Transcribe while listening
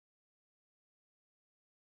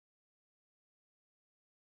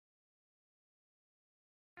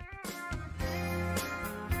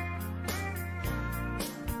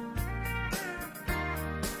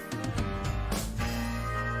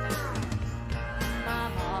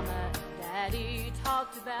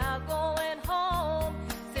talked about going home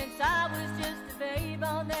since I was just a babe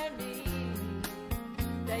on their knees.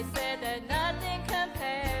 They said that nothing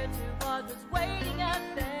compared to what was waiting up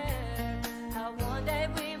there, how one day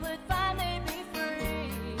we would finally be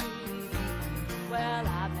free. Well,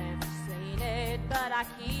 I've never seen it, but I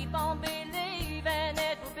keep on believing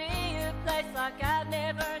it will be a place like I've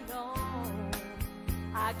never known.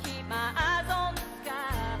 I keep my eyes on the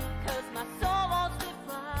sky, 'cause my soul wants to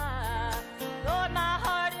fly. Lord, my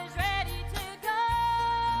heart is ready to go.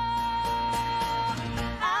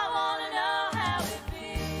 I want to know how it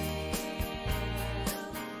feels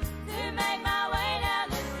to make my way down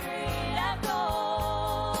the street of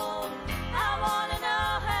gold. I want to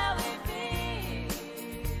know how it feels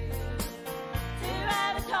to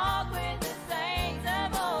have a talk with the saints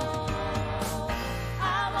of old.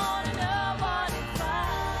 I want to know what it's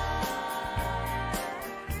like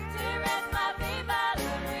to rest my feet by the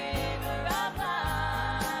river of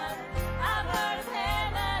life. I've heard of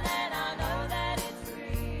heaven and I know that it's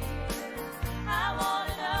real. I want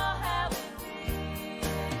to know how it feels.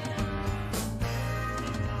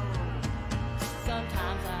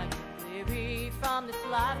 Sometimes I get weary from this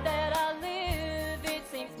life that I live. It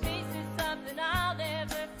seems peace is something I'll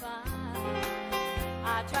never find.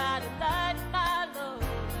 I try to lighten my load,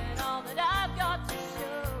 and all that I've got to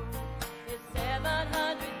show is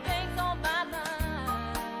 700 things on my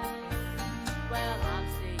mind. Well, I'm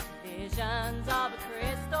seeing visions of a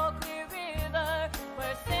crystal clear river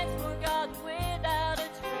where sins were forgotten without a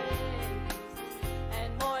trace. And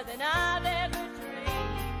more than I've ever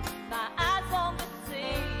dreamed, my eyes long to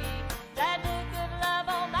see that look of love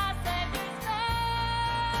on my Savior's face.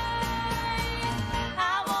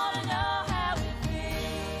 I want to know how it feels.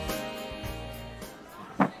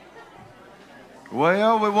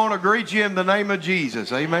 Well, we want to greet you in the name of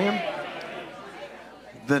Jesus. Amen.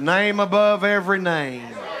 The name above every name.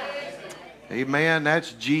 Amen.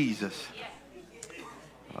 That's Jesus.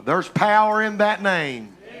 There's power in that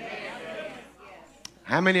name.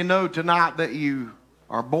 How many know tonight that you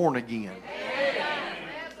are born again?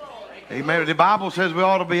 Amen. The Bible says we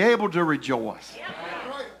ought to be able to rejoice.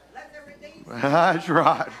 That's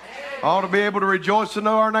right. Ought to be able to rejoice to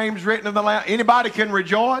know our name's written in the Lamb. Anybody can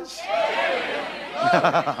rejoice?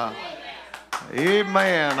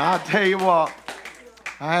 Amen. I tell you what,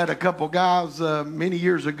 I had a couple guys many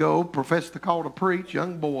years ago profess the call to preach,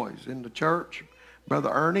 young boys in the church, Brother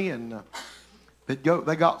Ernie, and they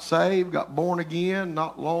got saved, got born again.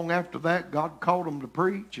 Not long after that, God called them to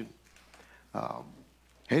preach, and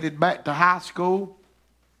headed back to high school,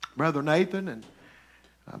 Brother Nathan, and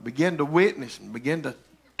began to witness and began to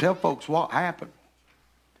tell folks what happened.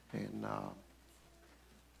 And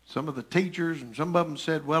some of the teachers and some of them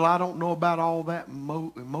said, well, I don't know about all that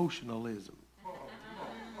emotionalism.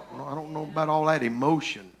 I don't know about all that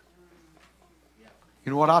emotion.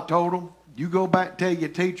 You know what I told them? You go back and tell your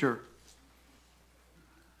teacher,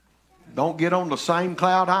 don't get on the same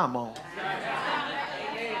cloud I'm on.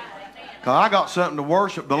 Because I got something to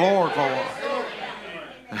worship the Lord for.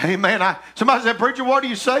 Amen. Somebody said, preacher, what do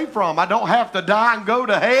you say from? I don't have to die and go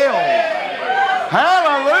to hell.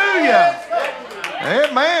 Hallelujah.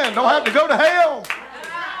 Amen. Don't have to go to hell.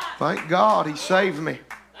 Thank God he saved me.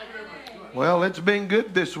 Well, it's been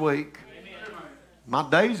good this week. My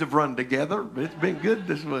days have run together. It's been good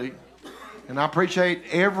this week. And I appreciate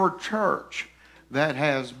every church that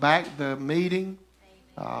has backed the meeting.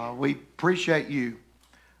 We appreciate you.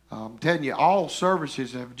 I'm telling you, all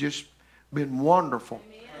services have just been wonderful.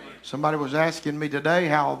 Somebody was asking me today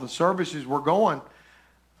how the services were going.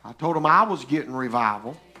 I told them I was getting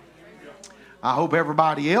revival. I hope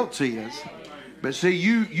everybody else is. But see,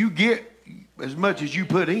 you get as much as you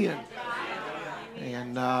put in.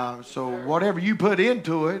 And so whatever you put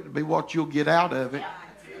into it will be what you'll get out of it.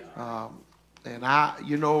 And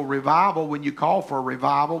revival, when you call for a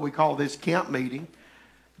revival, we call this camp meeting,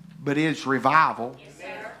 but it's revival.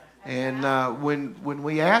 And when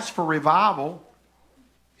we ask for revival,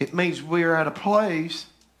 it means we're at a place.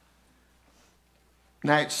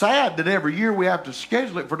 Now, it's sad that every year we have to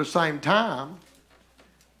schedule it for the same time.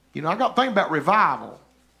 You know, I got to think about revival.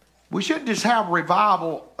 We shouldn't just have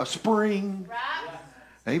revival a spring,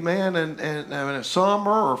 amen, and a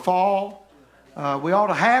summer or fall. We ought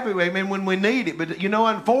to have it, amen, when we need it. But, you know,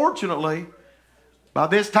 unfortunately, by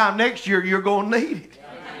this time next year, you're going to need it.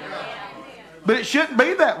 But it shouldn't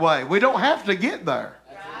be that way. We don't have to get there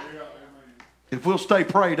if we'll stay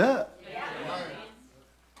prayed up.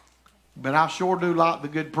 But I sure do like the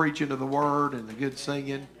good preaching of the word and the good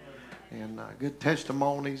singing and good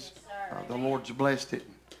testimonies. The Lord's blessed it.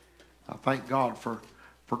 I thank God for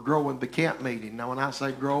growing the camp meeting. Now, when I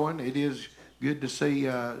say growing, it is good to see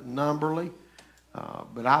Numberly.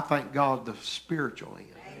 But I thank God the spiritual end.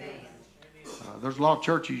 There's a lot of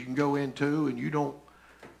churches you can go into and you don't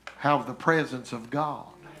have the presence of God.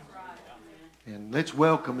 And let's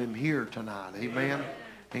welcome him here tonight. Amen.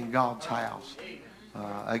 In God's house.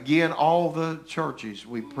 Again, all the churches,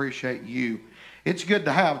 we appreciate you. It's good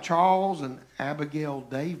to have Charles and Abigail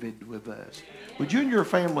David with us. Would you and your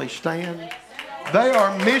family stand? They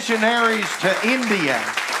are missionaries to India.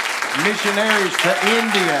 Missionaries to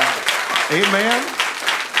India. Amen.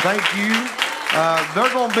 Thank you.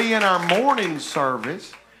 They're going to be in our morning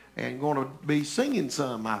service and going to be singing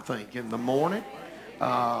some, I think, in the morning.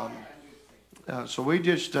 So we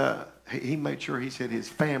just, he made sure he said his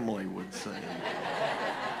family would sing.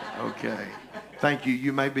 Okay. Thank you.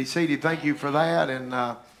 You may be seated. Thank you for that. And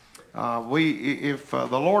if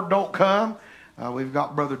the Lord don't come, we've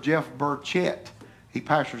got Brother Jeff Burchett. He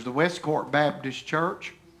pastors the West Court Baptist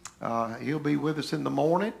Church. He'll be with us in the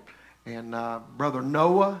morning. And Brother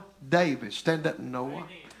Noah Davis. Stand up, Noah.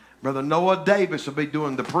 Brother Noah Davis will be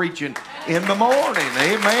doing the preaching in the morning.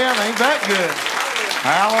 Amen. Ain't that good?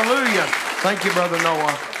 Hallelujah. Thank you, Brother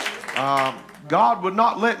Noah. God would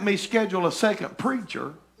not let me schedule a second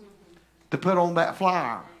preacher to put on that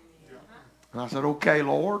flyer. And I said, okay,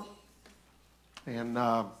 Lord. And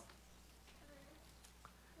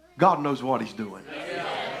God knows what he's doing.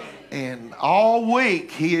 And all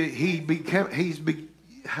week, the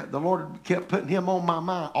Lord kept putting him on my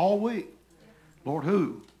mind all week. Lord,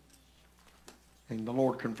 who? And the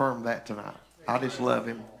Lord confirmed that tonight. I just love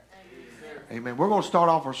him. Amen. We're going to start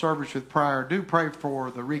off our service with prayer. Do pray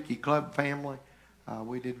for the Ricky Club family.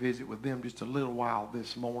 We did visit with them just a little while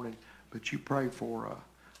this morning. But you pray for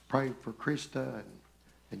Krista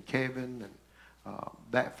and Kevin and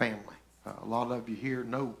that family. A lot of you here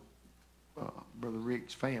know Brother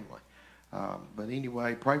Rick's family. But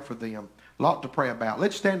anyway, pray for them. A lot to pray about.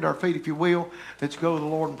 Let's stand to our feet, if you will. Let's go to the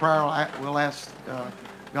Lord in prayer. We'll ask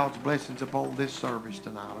God's blessings upon this service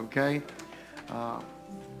tonight, okay?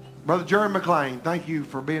 Brother Jerry McLean, thank you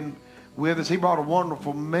for being with us. He brought a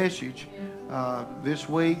wonderful message this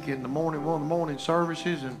week in the morning, one of the morning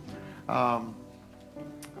services. And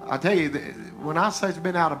I tell you, when I say it's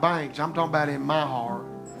been out of banks, I'm talking about in my heart.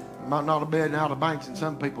 It might not have been out of banks in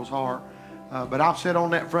some people's heart. But I've sat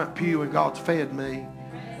on that front pew and God's fed me.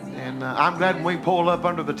 And I'm glad when we pull up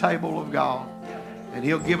under the table of God. And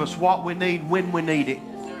he'll give us what we need when we need it.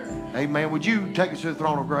 Amen. Would you take us to the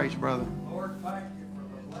throne of grace, brother? Lord, thank you for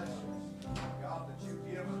the blessings, God, that you've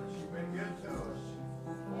given us. You've been good to us.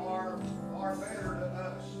 Far better to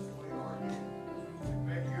us than we are you. We've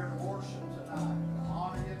been your portion tonight. To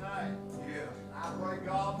honor your name. Yeah. I pray,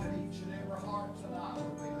 God, that each and every heart tonight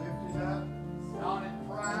will be lifted up, not in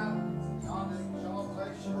pride, not in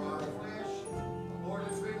exaltation of the flesh. But Lord,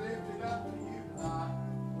 as we lifted up to you tonight,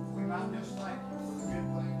 we might just thank you for the good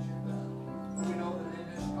things you've done. We know that in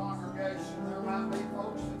this congregation there might be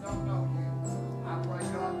folks that don't know you. I pray,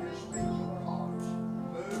 God, you speak to their hearts.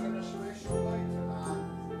 Move in a special way tonight.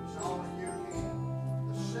 It's only you can.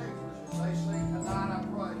 The singers, as they sing tonight, I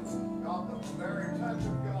pray, God, the very touch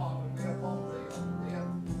of God would be upon them. Then,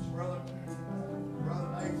 as Brother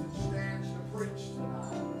Nathan stands to preach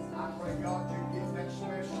tonight, I pray, God, you give that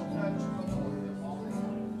special touch of the Lord upon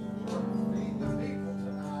him. Lord, lead the people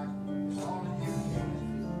tonight. It's only you can.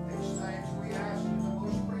 These things we ask in the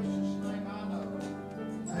most precious name I know.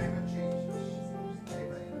 In the name of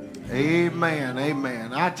Jesus. Amen. Amen.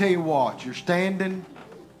 Amen. I tell you what, you're standing.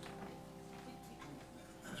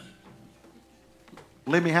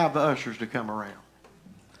 Let me have the ushers to come around.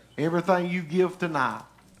 Everything you give tonight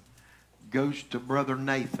goes to Brother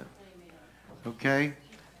Nathan. Okay?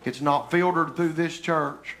 It's not filtered through this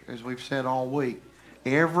church, as we've said all week.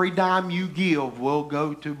 Every dime you give will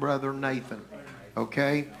go to Brother Nathan.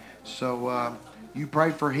 Okay? So you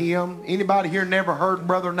pray for him. Anybody here never heard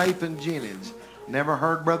Brother Nathan Jennings? Never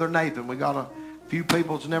heard Brother Nathan? We got a few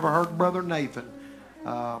people that's never heard Brother Nathan.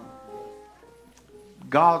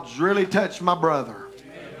 God's really touched my brother.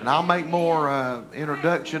 And I'll make more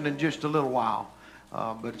introduction in just a little while.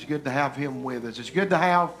 But it's good to have him with us. It's good to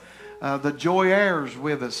have the Joyaires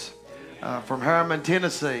with us from Harriman,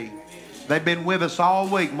 Tennessee. They've been with us all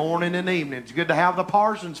week, morning and evening. It's good to have the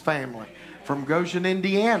Parsons family from Goshen,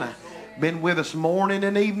 Indiana. Been with us morning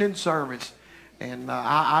and evening service. And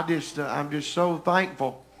I'm just so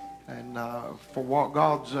thankful and for what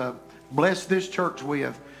God's blessed this church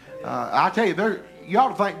with. I tell you, you ought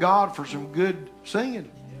to thank God for some good singing.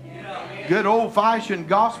 Good old-fashioned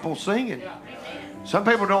gospel singing. Some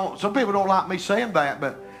people don't like me saying that,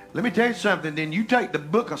 but let me tell you something. Then you take the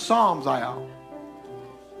book of Psalms out.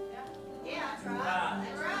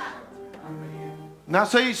 Now,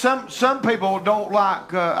 see, some people don't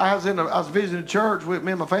like. I was visiting a church with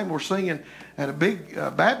me and my family were singing at a big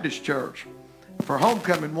Baptist church for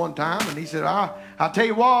homecoming one time, and he said, "I tell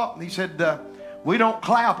you what," and he said, "we don't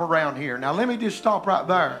clap around here." Now, let me just stop right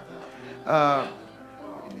there.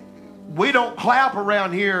 We don't clap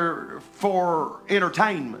around here for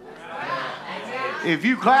entertainment. If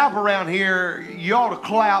you clap around here, you ought to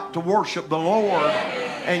clap to worship the Lord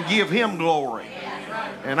and give Him glory.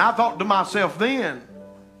 And I thought to myself then,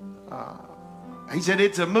 he said,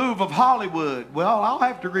 it's a move of Hollywood. Well, I'll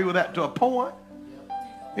have to agree with that to a point.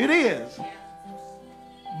 It is.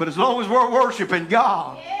 But as long as we're worshiping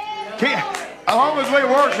God, as long as we're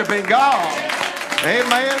worshiping God,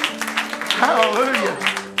 amen, hallelujah,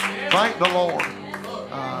 thank the Lord.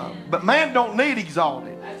 But man don't need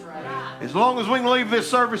exalted. As long as we can leave this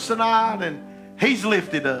service tonight and He's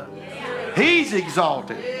lifted up, He's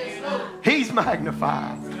exalted, He's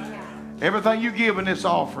magnified. Everything you give in this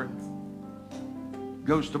offering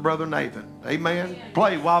goes to Brother Nathan. Amen.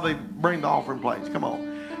 Play while they bring the offering plates. Come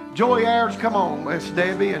on. Joy Ayers, come on. Miss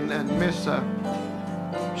Debbie and Miss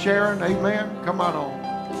Sharon. Amen. Come on on.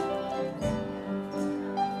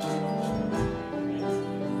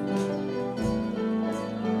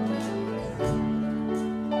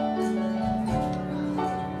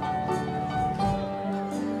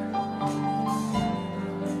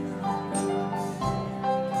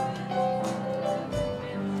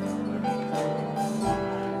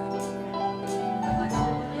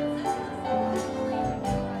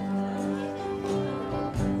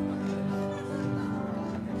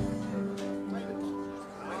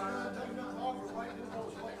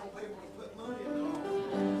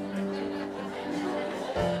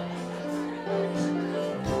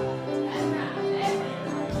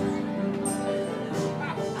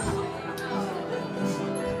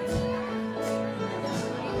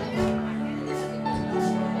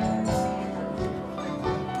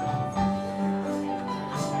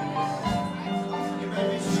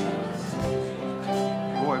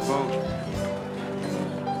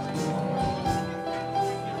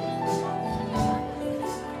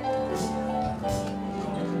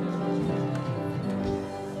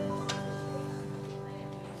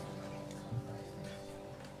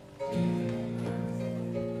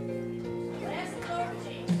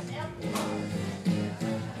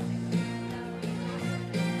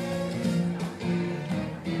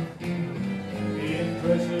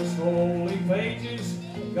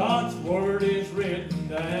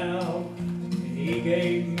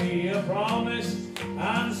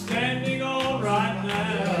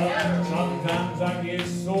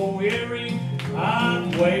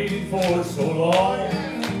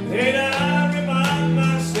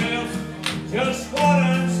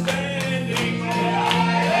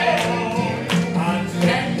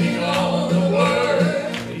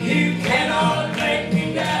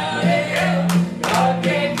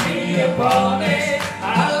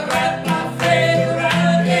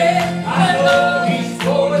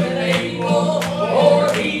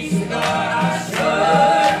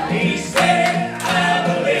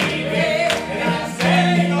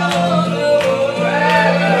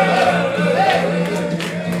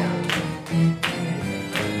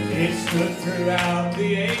 It's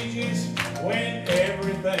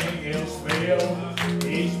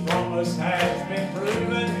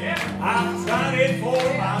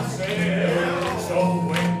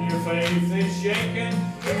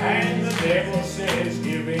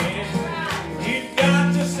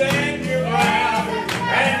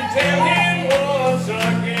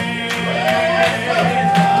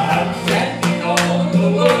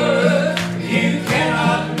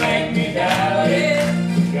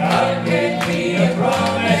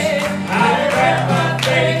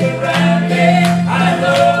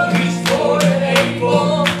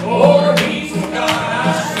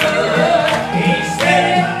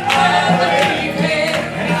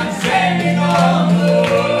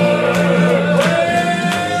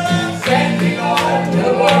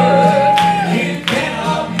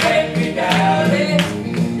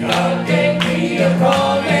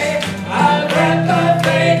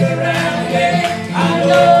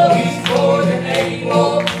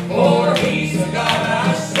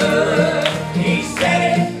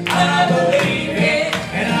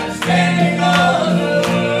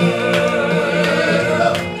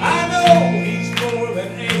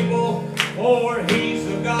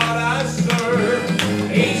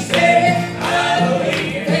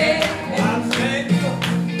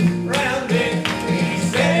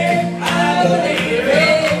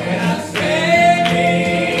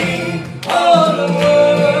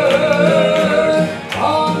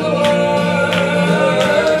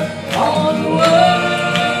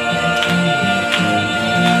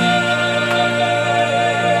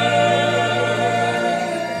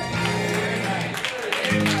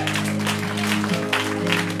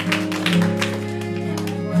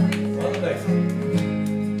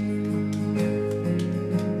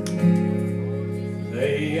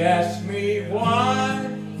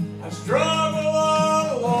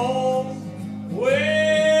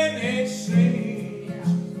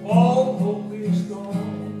home is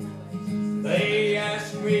gone. They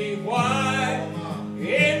ask me why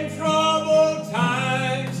in troubled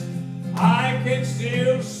times I can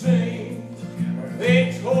still sing a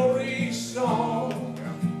victory song.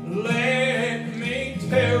 Let me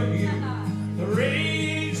tell you the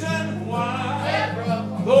reason why,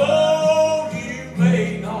 though you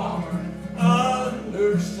may not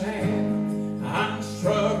understand, I'm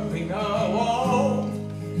struggling along,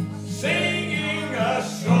 singing a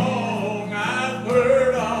song I've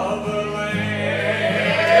heard of the land.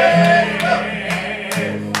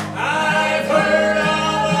 I've heard of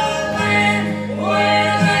a land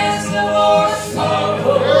where there's no more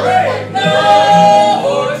sorrow, no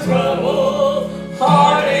more trouble,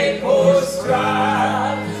 heartache or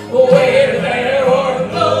strife, where there are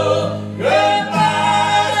no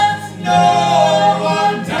goodbyes, no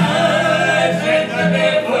one dies, and there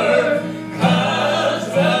never comes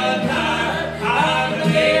a night I'm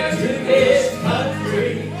near to this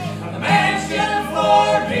country, a mansion for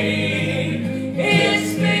me.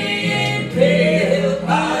 It's being built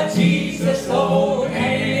by Jesus' own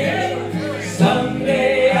hand.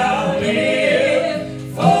 Someday I'll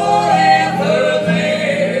live forever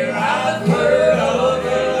there. I've heard of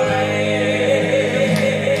the land.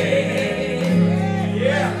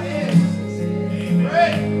 Yeah.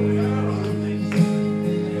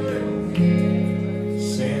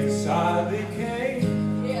 Since I became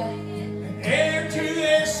an heir to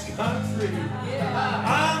this country,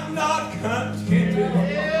 I'm not contented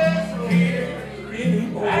here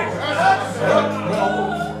anymore.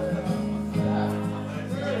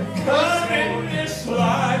 Come in this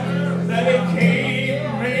life that keep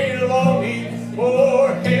me longing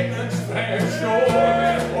for heaven's fair shore.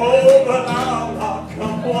 Oh, but I'll not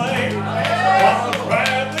complain while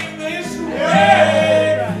traveling this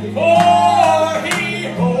way, for He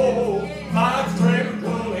holds my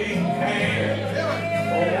trembling hand.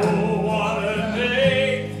 Oh, what a day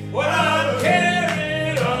when I'm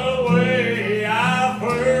carried away. I've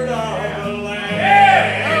heard of the land.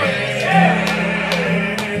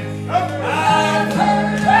 I've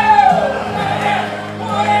heard of the land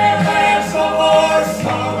where there's no more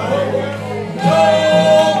sorrow, no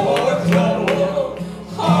more trouble,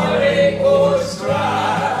 heartache or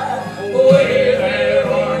strife, where there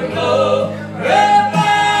are no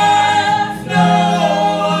goodbyes, no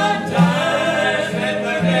one dies, and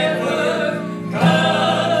there never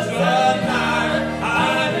comes a night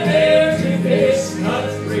I'm near to this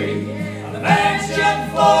country, a mansion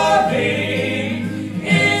for me.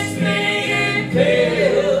 It's being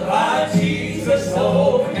built by Jesus'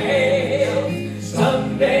 own hand.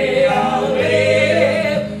 Someday I'll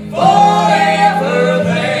live forever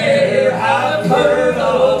there. I've heard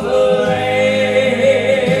of the land.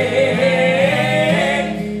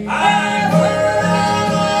 I've heard of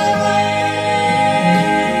the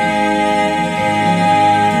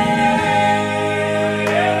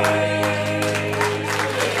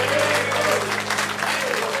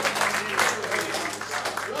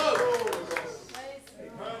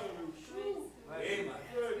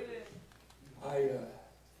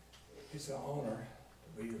It's an honor to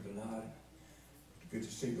be here tonight. Good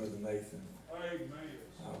to see Brother Nathan.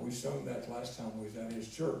 We sung that last time we was at his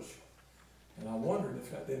church, and I wondered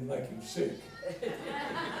if that didn't make him sick.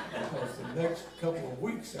 Because the next couple of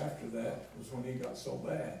weeks after that was when he got so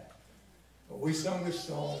bad. But we sung this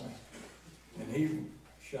song, and he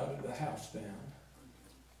shouted the house down,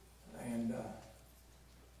 and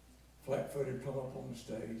flat-footed come up on the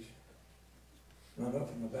stage, run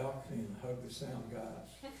up in the balcony and hug the sound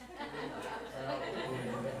guys.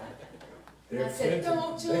 And, I said,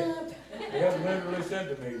 don't jump. They have literally said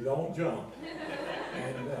to me, don't jump.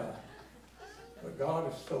 And, but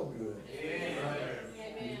God is so good.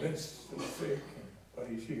 He's been so sick, but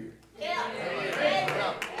He's here. And,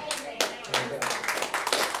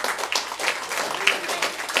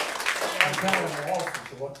 I'm kind of lost as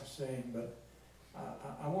to what to sing, but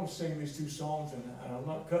I want to sing these two songs, and I'm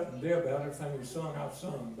not cutting Deb out. Everything we sung, I've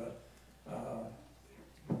sung, but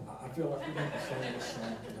I feel like we're going to sing this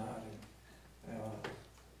song tonight.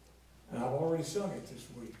 And I've already sung it this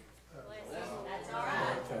week. That's all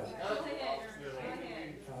right.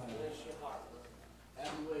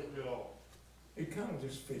 It kind of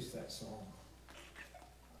just fits that song.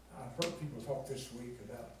 I've heard people talk this week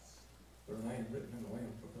about their name written in the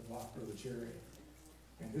Lamb's Book of Life, Brother Jerry.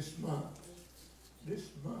 And this month,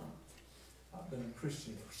 I've been a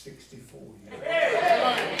Christian for 64 years.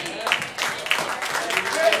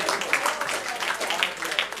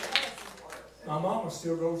 My mama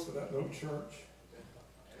still goes to that little church.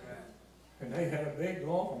 And they had a big,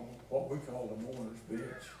 long, what we call the mourner's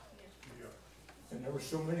bench. And there were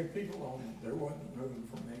so many people on it, there wasn't room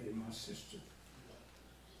for me and my sister.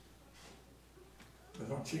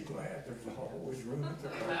 But aren't you glad there's always room at the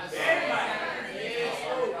cross?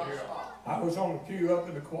 I was on the pew up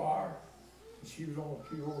in the choir, and she was on the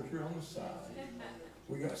pew over here on the side.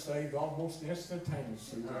 We got saved almost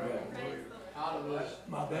instantaneously together.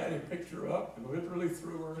 My daddy picked her up and literally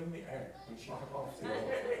threw her in the air when she got off the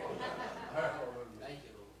altar.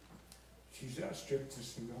 She's outstripped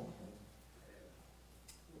us and gone home.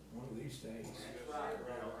 One of these days.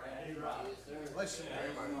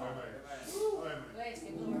 Bless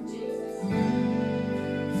you, Lord Jesus.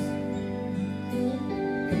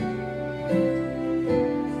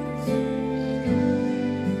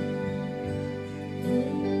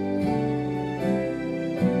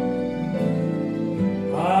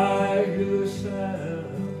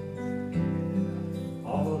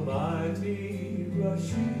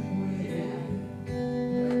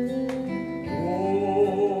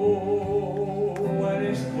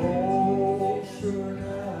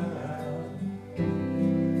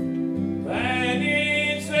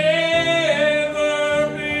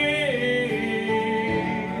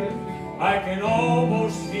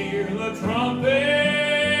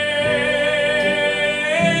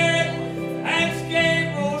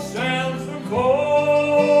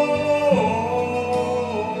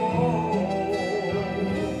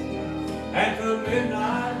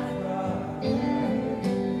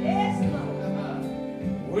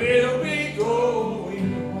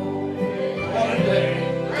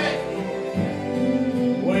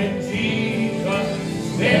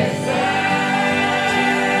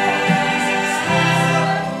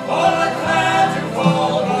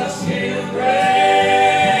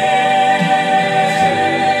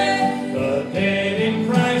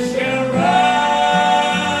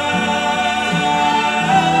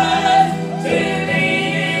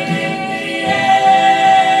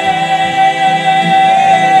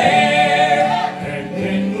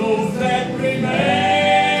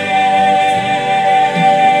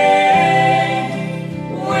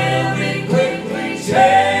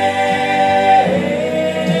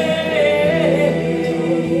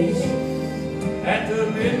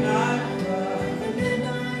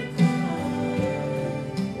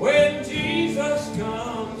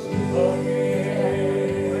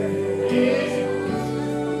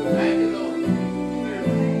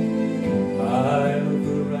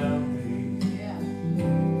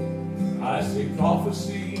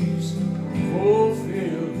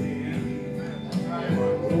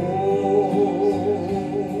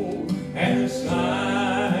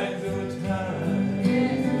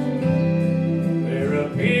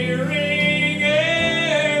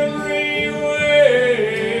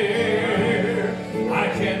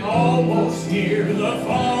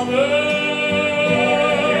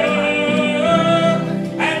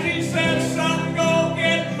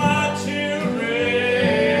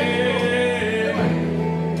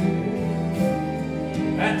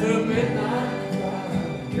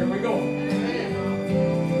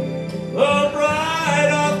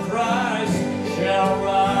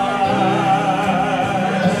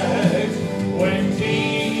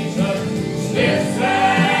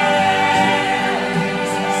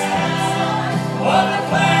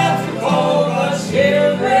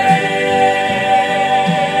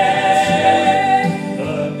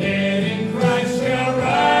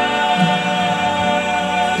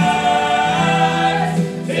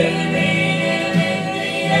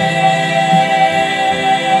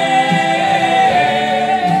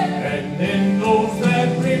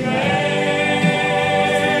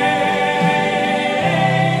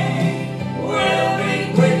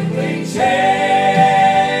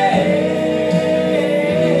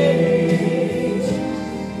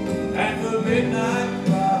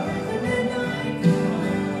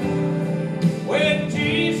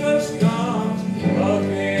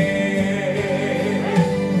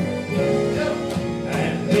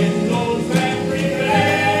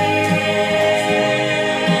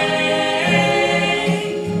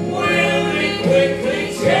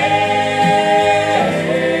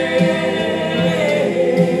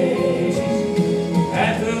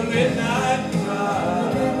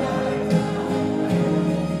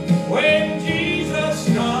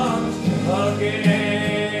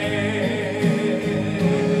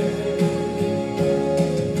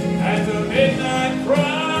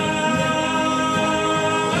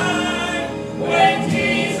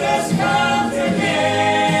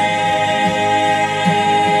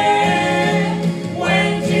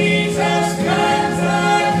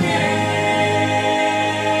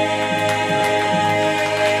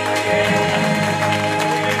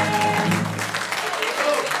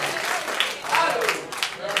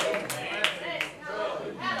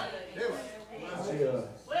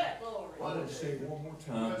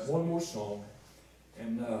 more song.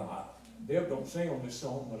 And Deb don't sing on this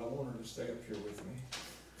song, but I want her to stay up here with me.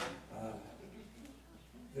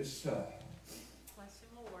 Bless the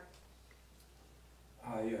Lord.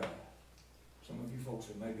 Some of you folks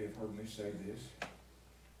have maybe have heard me say this.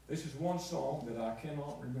 This is one song that I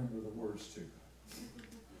cannot remember the words to.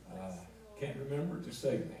 Can't remember it to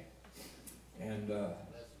save me. And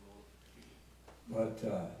but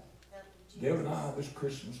Deb and I this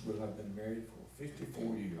Christmas will have been married for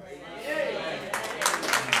 54 years.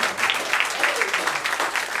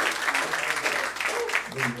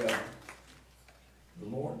 The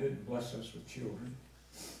Lord didn't bless us with children.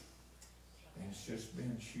 And it's just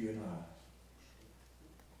been she and I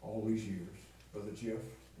all these years. Brother Jeff,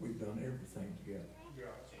 we've done everything together.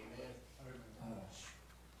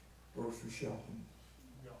 Grocery shopping,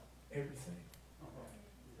 everything.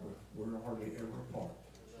 We're hardly ever apart.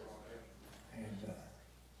 And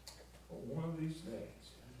but one of these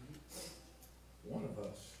days, one of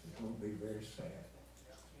us is going to be very sad.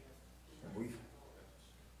 And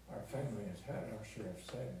our family has had our share of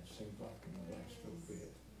sadness, seems like in the last little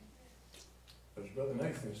bit. As Brother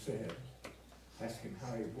Nathan said, ask him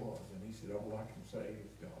how he was, and he said, all I can say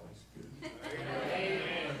is God is good.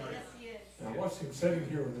 And I watched him sitting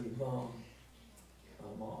here with his mom.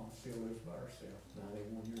 My mom still lives by herself,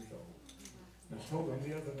 91 years old. And I told him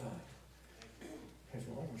the other night, as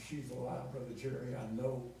long as she's alive, Brother Jerry, I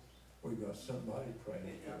know we've got somebody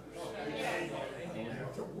praying for us. I don't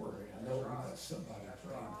have to worry. I know we've got somebody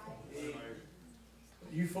praying for us.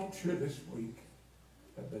 But you folks here this week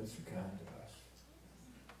have been so kind to us.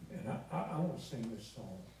 And I want to sing this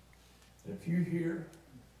song. And if you hear,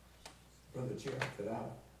 Brother Jeff, that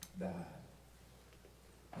I've died,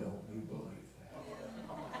 don't you believe that.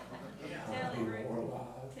 I'll be more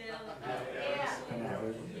alive than I've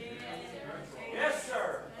ever been. Yes, sir.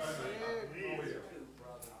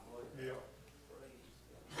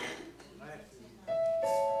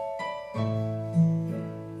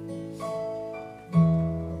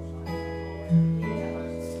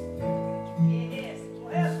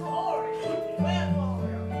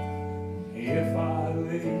 If I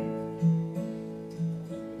leave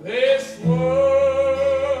this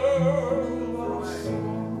world of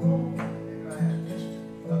sorrow,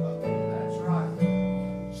 That's right.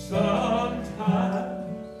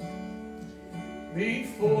 sometime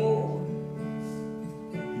before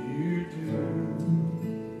you do,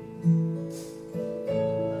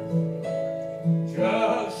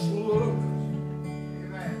 just look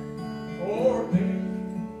for me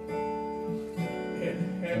in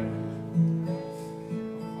heaven.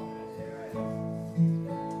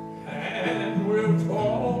 And we'll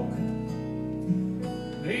talk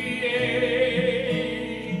the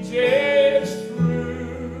ages through.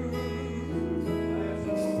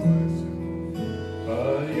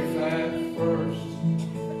 But if at first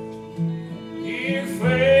you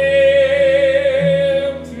fail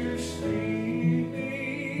to see me,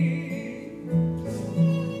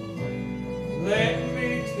 let me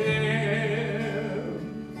tell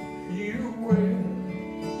you where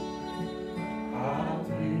I'll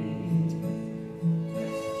be.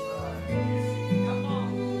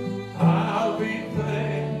 I'll be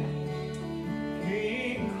there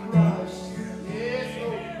in Christ,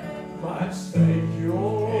 my Savior.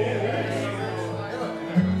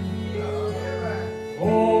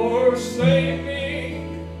 Forsake me,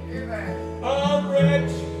 a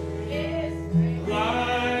wretch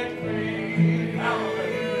like me.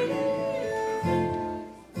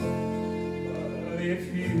 But if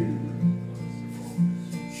you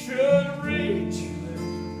should reach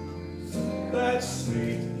that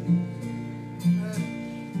seat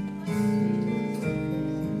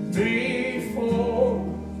before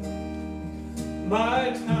my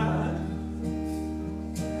time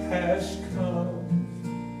has come,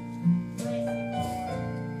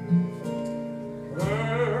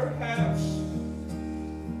 perhaps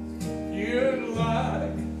you'd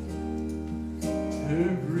like to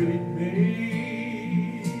greet me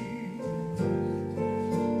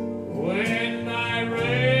when my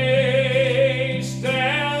race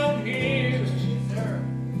down here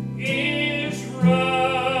is run.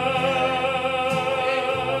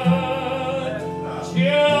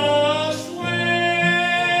 Just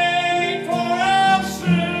wait, for I'll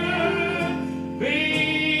soon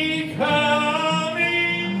be coming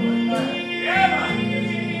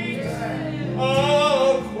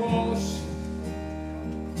across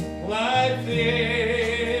like this.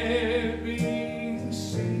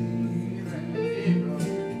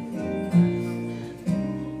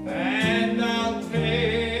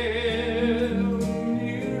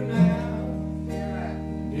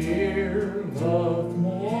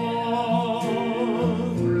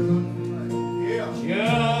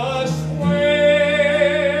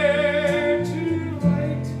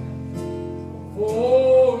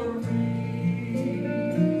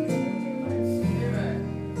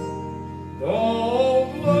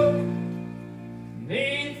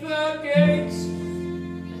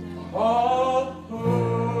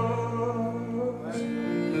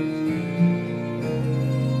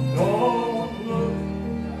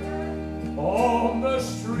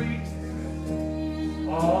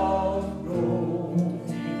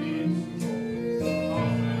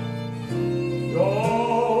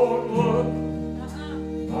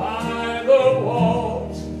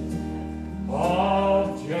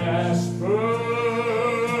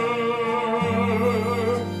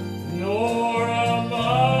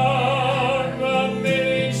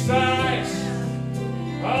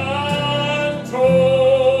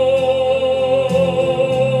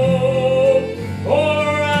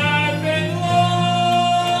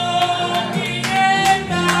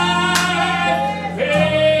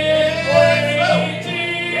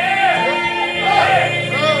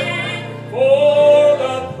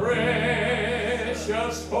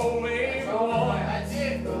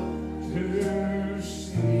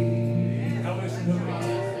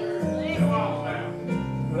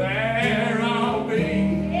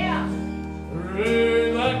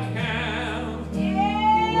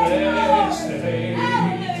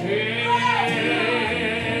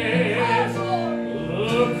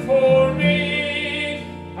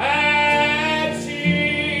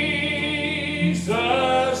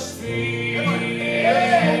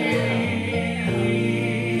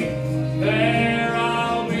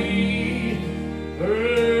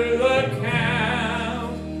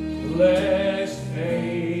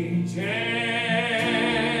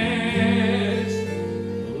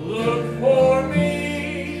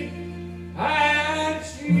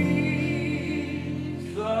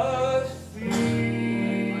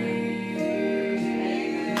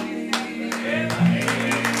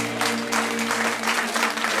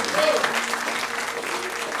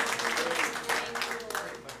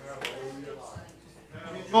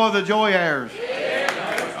 For the Joy Heirs.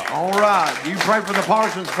 All right. You pray for the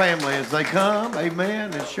Parsons family as they come.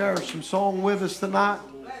 Amen. And share some song with us tonight.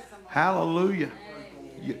 Hallelujah.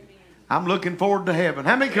 I'm looking forward to heaven.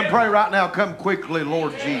 How many can pray right now? Come quickly,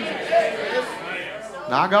 Lord Jesus.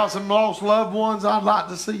 Now, I got some lost loved ones I'd like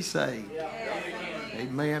to see saved.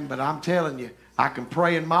 Amen. But I'm telling you, I can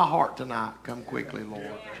pray in my heart tonight. Come quickly, Lord.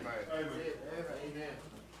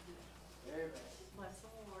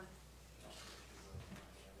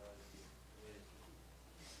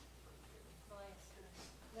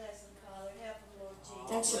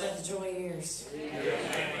 Don't you love the Joy Heirs? I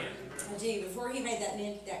do. Before he made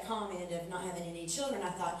that comment of not having any children, I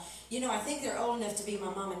thought, I think they're old enough to be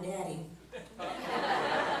my mom and daddy. I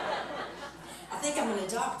think I'm going to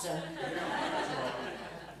adopt them.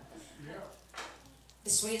 The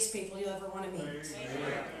sweetest people you'll ever want to meet.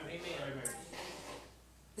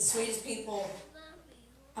 The sweetest people.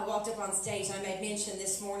 I walked up on stage and I made mention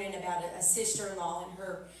this morning about a sister-in-law and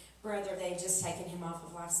her brother. They had just taken him off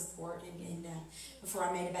of life support, and before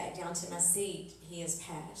I made it back down to my seat, he has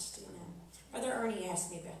passed. Brother Ernie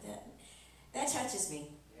asked me about that. That touches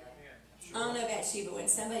me. I don't know about you, but when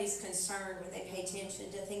somebody's concerned, when they pay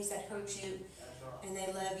attention to things that hurt you, and they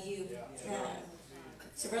love you.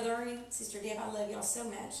 So Brother Ernie, Sister Deb, I love y'all so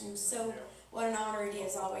much, and so what an honor it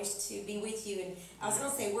is always to be with you. And I was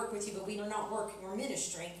going to say work with you, but we are not working, we're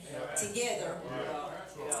ministering together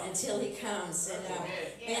until he comes. And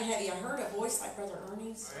man, have you heard a voice like Brother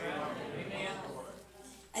Ernie's?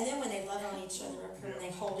 And then when they love on each other up here, when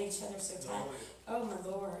they hold each other so tight, oh my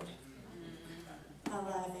Lord, I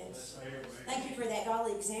love it. Thank you for that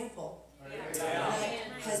godly example.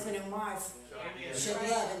 Like husband and wife should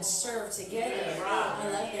love and serve together. I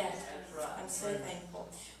love that. I'm so thankful.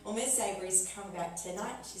 Well, Miss Avery's come back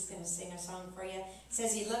tonight. She's going to sing a song for you. It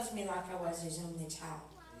says, he loved me like I was his only child.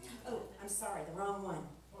 Oh, I'm sorry, the wrong one.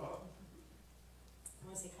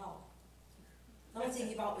 What's it called? The only thing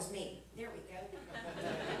you bought was me. There we go.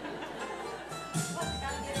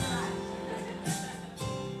 Gotta get it right.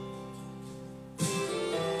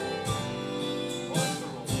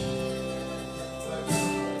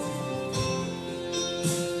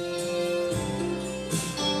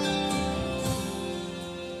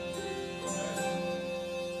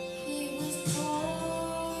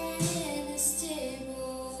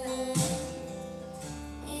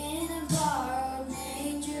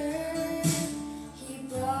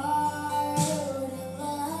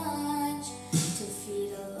 To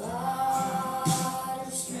feed a lot.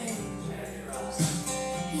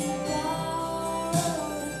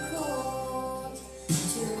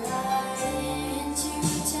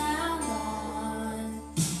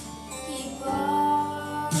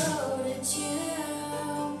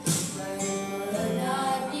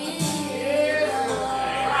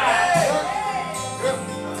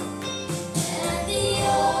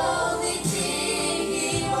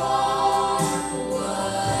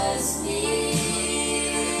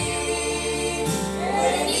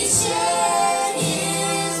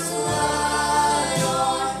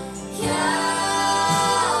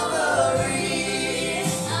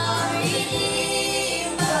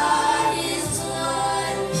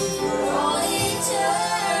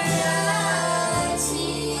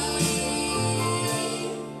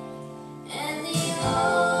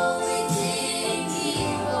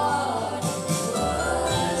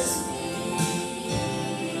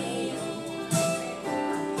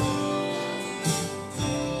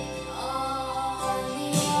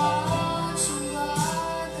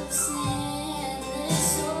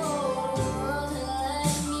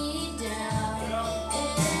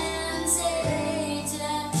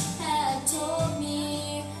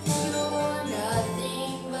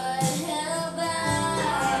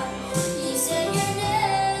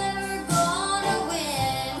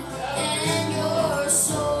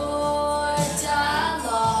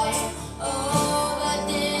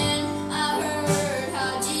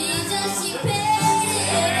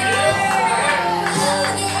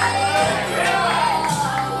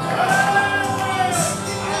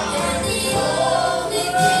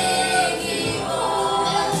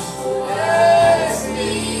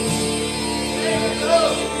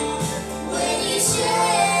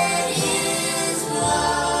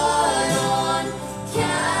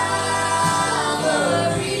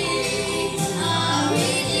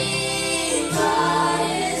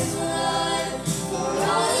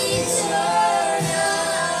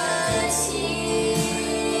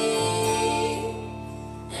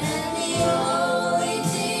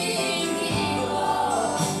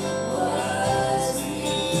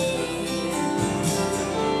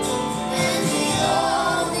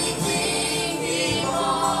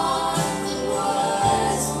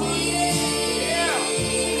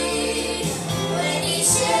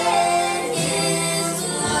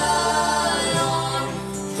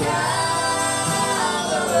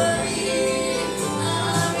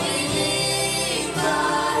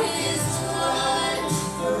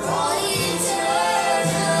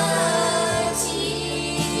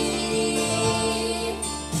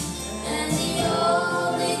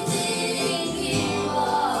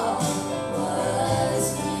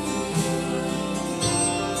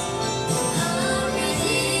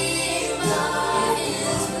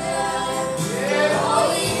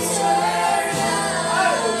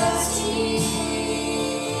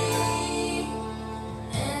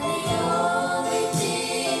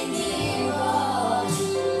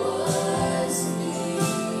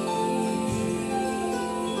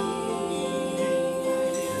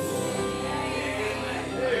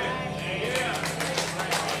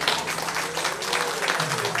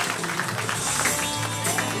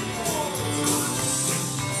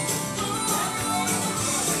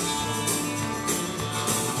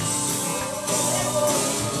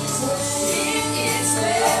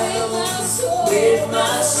 with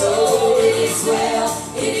my soul. It is well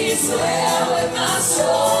with my soul.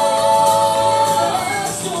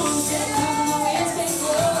 Storms that come and the winds may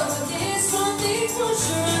blow, but this one thing for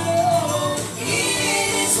sure I know. It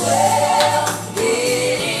is well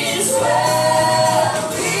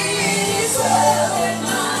with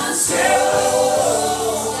my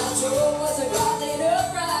soul. Now Job was a godly and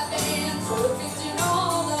upright man, perfect in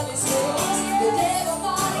all of his ways. The devil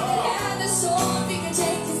thought he could have his soul if he could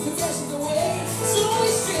take his possessions away. So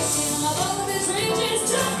he stripped him of all of his riches,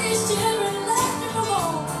 took his children, and left him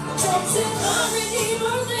alone. Job said, my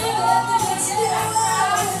Redeemer liveth, and it's still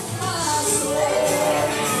alive in my soul.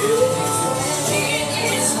 It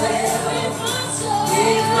is well with my soul.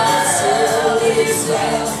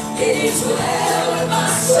 It is well with my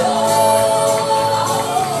soul.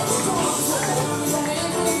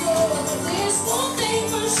 This one thing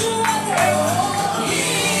for sure I know.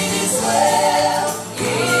 It is well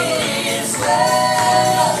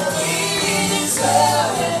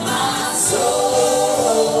with my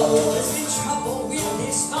soul. There's been trouble with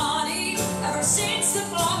this body ever since the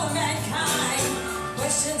fall of mankind.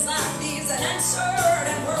 Questions like these unanswered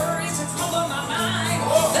and worries that trouble my mind.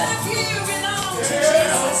 But if you belong to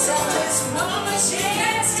Jesus, I'll just promise you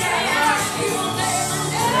can't stand. He will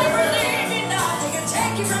never leave you, nothing can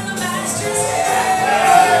take you from the Master's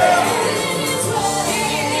hand. It is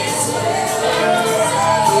well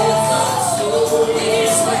with my soul. It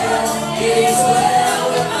is well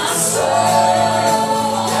with my soul.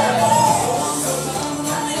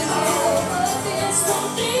 There's one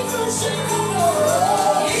thing for sure I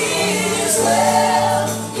know. It is well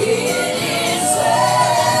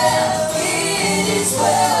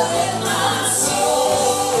with my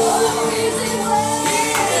soul. Is it well? It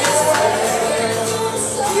is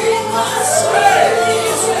well with my soul.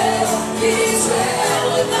 It is well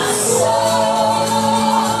with my soul.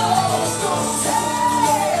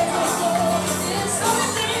 There's one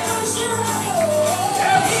thing for sure I know.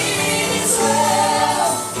 It is well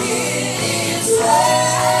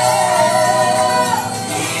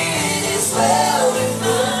with my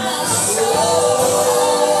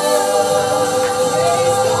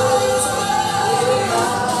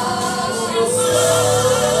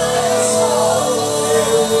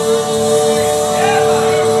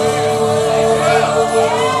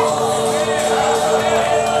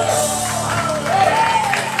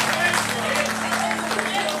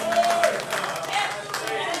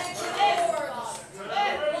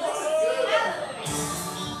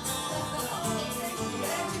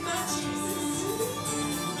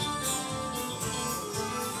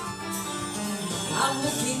I'm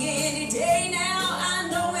looking any day now, I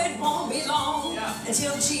know it won't be long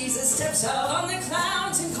until Jesus steps out on the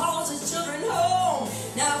clouds and calls his children home.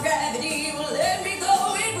 Now gravity will let me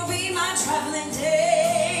go, it will be my traveling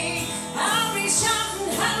day. I'll be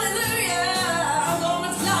shouting hallelujah, I'm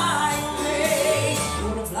gonna fly away,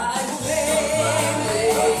 gonna fly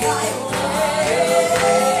away, fly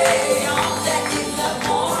away. On that midnight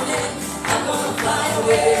morning, I'm gonna fly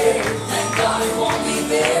away. Thank God it won't be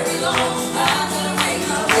very long. I'm gonna make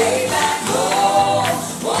my way back home.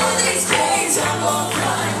 One of these days I'm gonna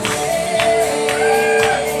fly away.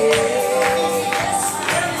 Yes, I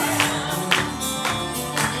am.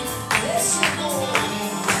 Yes, you know.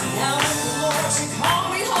 Now if the Lord should call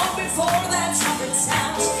me home before that trumpet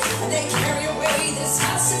sounds, and they carry away this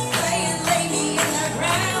house of clay and lay me in the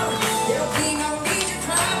ground, there'll be no need to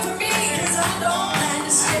cry for me, 'cause I don't plan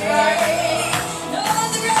to stay. No,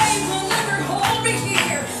 the grave will never hold me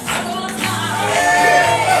here. I'm gonna fly away.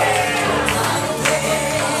 Fly away.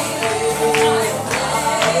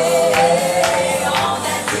 On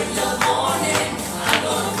that midnight morning, I'm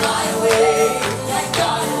gonna fly away. Thank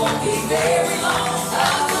God it won't be very long.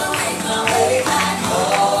 I'm gonna make my way back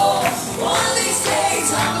home. One of these days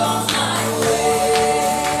I'm gonna fly away.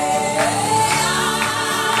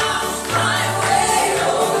 I'll fly away,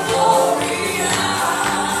 oh glory.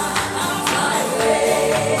 I'll fly away.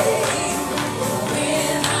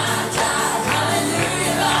 When I die,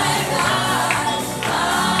 hallelujah, I'll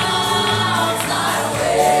fly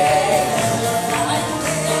away.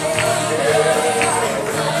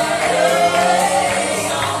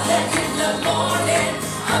 On that midnight morning,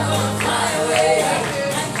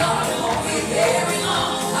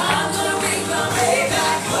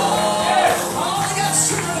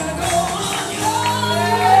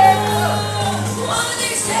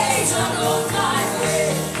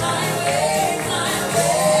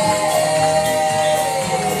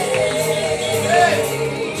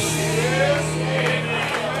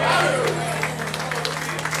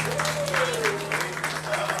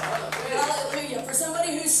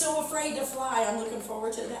 afraid to fly. I'm looking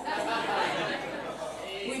forward to that.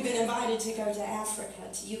 We've been invited to go to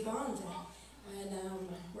Africa, to Uganda, and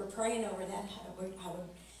we're praying over that. I would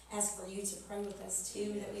ask for you to pray with us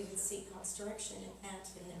too, that we would seek God's direction in that.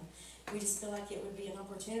 And we just feel like it would be an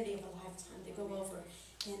opportunity of a lifetime to go over.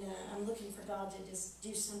 And I'm looking for God to just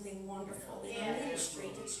do something wonderful in our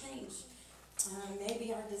ministry, to change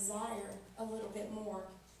maybe our desire a little bit more.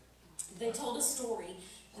 They told a story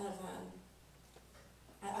of,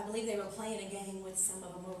 I believe they were playing a game with some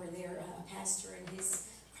of them over there, a pastor and his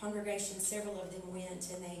congregation. Several of them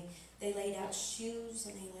went, and they laid out shoes,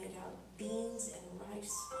 and they laid out beans and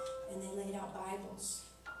rice, and they laid out Bibles.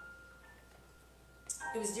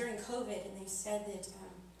 It was during COVID, and they said that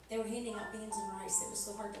they were handing out beans and rice. It was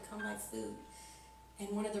so hard to come by food. And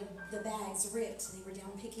one of the bags ripped, and they were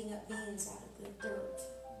down picking up beans out of the dirt.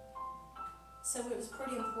 So it was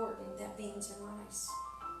pretty important, that beans and rice.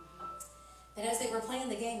 But as they were playing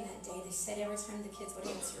the game that day, they said every time the kids would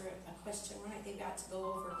answer a question right, they got to go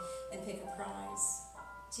over and pick a prize.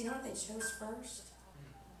 Do you know what they chose first?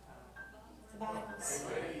 The Bibles.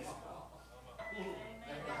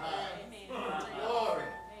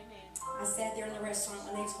 I sat there in the restaurant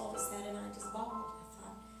when they told us that, and I just bawled. I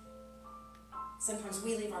thought, sometimes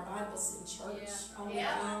we leave our Bibles in church on the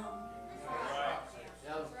ground.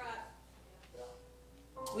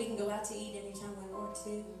 We can go out to eat anytime we want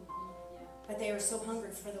to, but they are so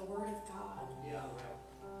hungry for the Word of God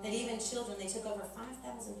that even children, they took over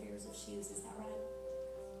 5,000 pairs of shoes. Is that right?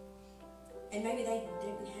 And maybe they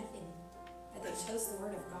didn't have any, but they chose the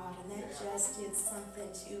Word of God, and that just did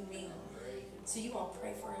something to me. So you all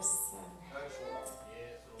pray for us,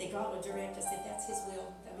 that God will direct us, if that's His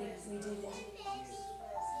will, that we do that.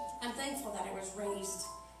 I'm thankful that I was raised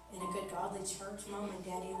in a good, godly church. Mom and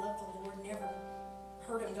Daddy loved the Lord, never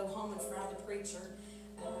heard Him go home and fry the preacher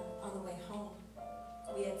on the way home.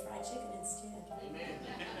 We had fried chicken instead. Amen.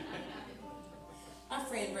 My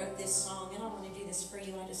friend wrote this song, and I want to do this for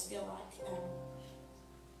you. I just feel like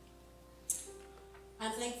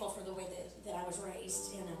I'm thankful for the way that I was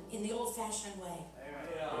raised in the old-fashioned way.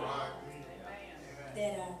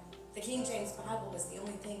 That the King James Bible was the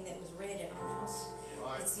only thing that was read in our house.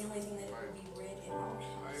 It's the only thing that would be read in our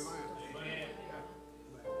house.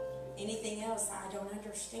 Anything else, I don't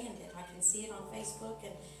understand it. I can see it on Facebook,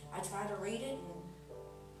 and I try to read it, and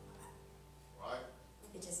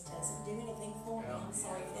it just doesn't do anything for me. I'm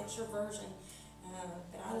sorry if that's your version,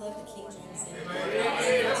 but I love the King James. And I'm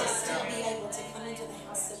able to still be able to come into the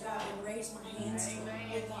house of God and raise my hands to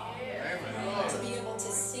God, to be able to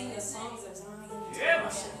sing the songs of Zion and to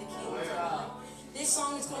worship the King tonight. This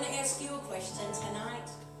song is going to ask you a question tonight.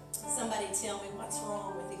 Somebody tell me what's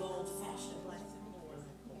wrong with the old-fashioned way.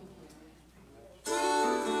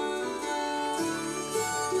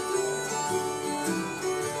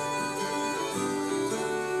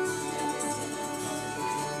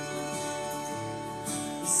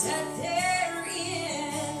 Sat there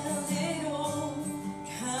in a little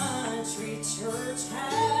country church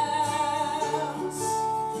house.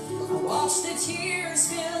 I watched the tears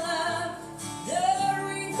fill up the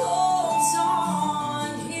wrinkles on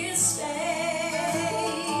his face.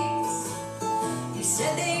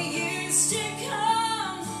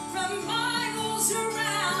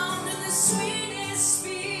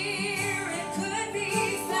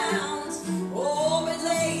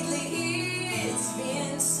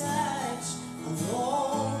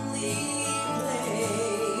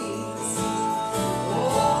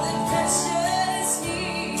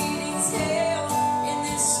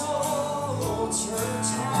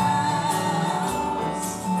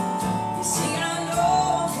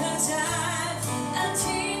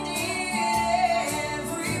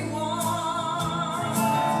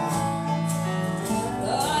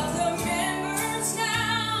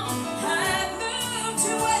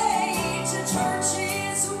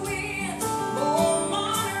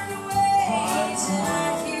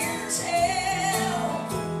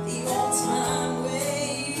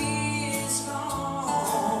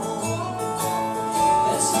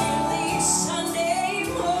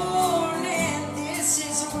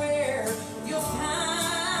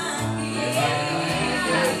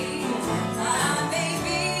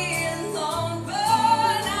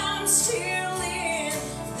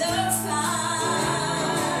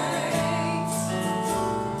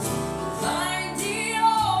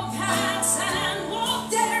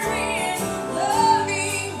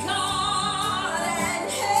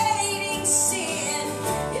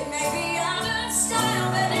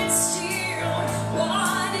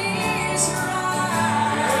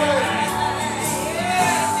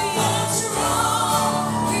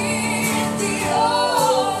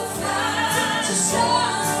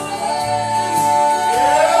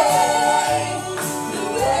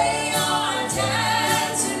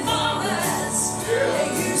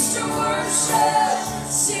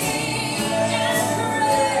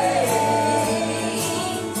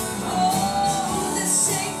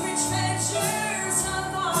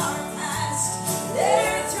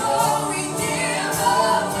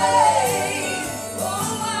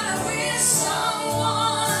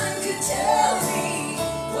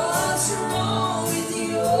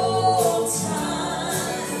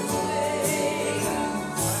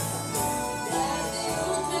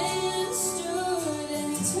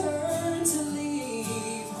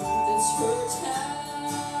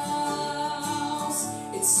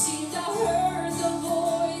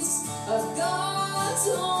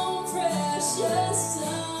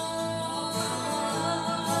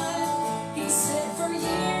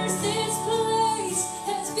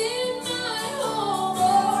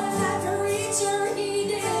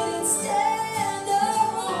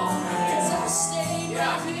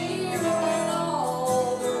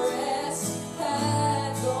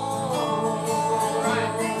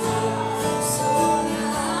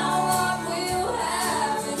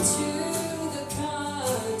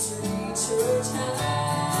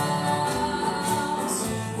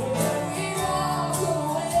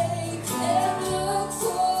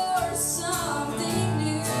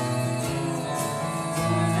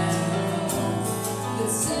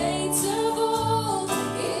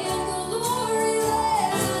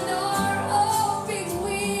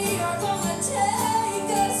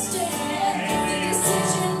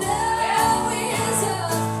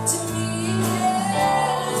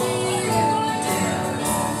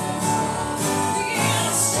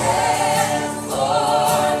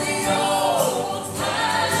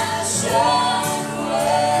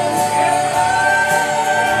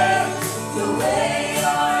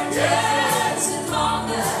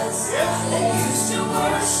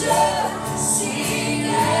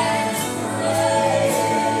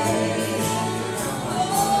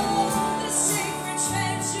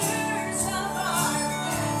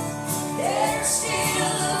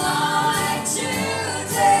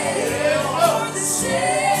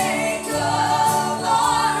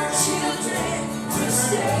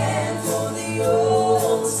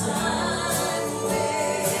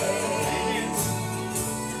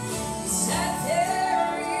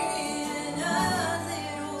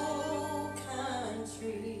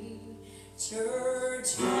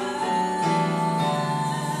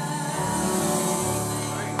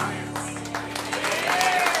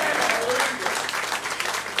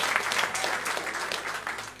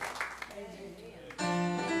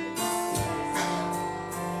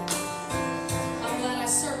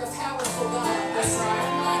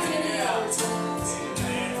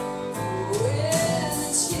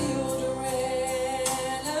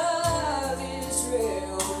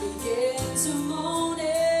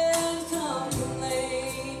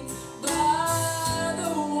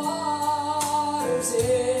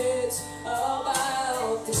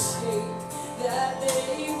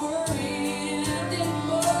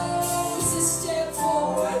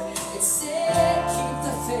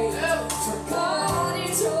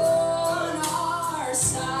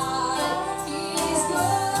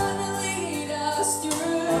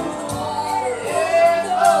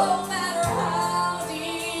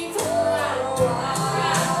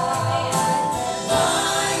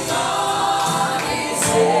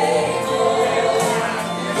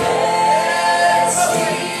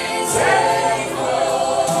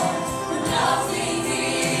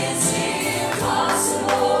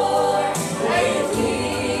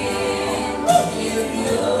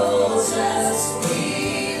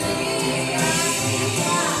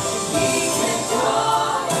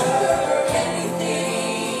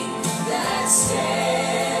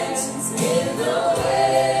 stands in the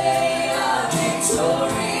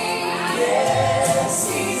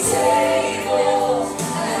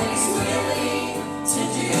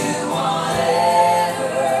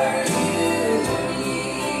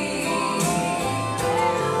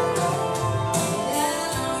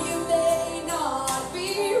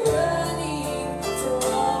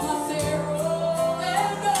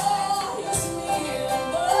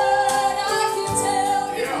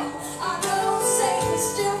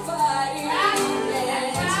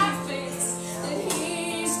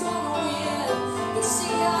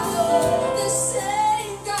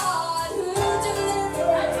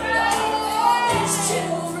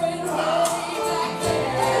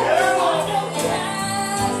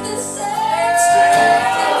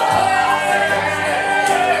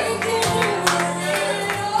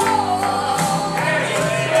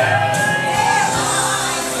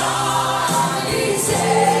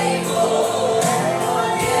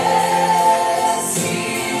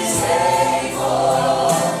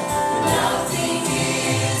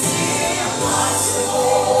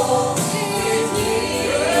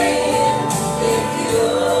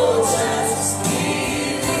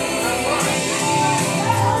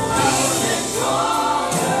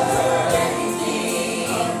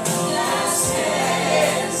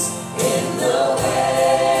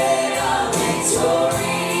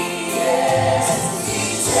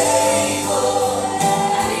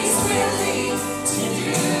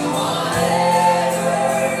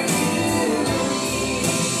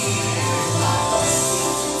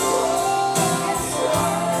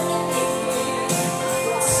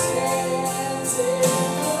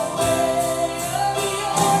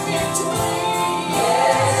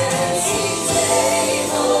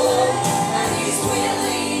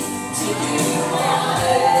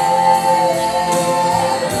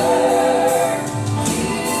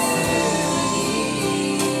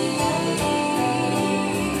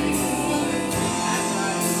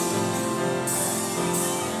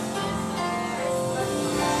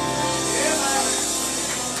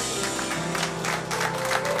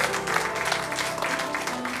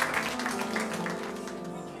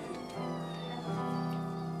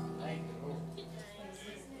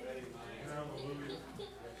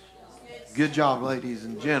Good job, ladies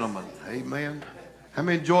and gentlemen. Amen. How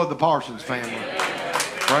many enjoyed the Parsons family?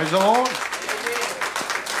 Praise the Lord.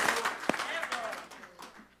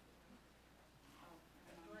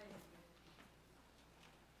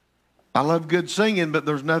 I love good singing, but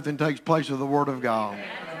there's nothing takes place of the Word of God.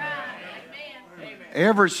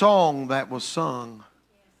 Every song that was sung,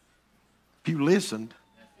 if you listened,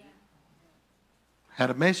 had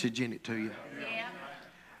a message in it to you.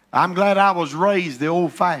 I'm glad I was raised the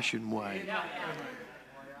old-fashioned way.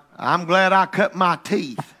 I'm glad I cut my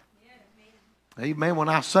teeth. Amen. When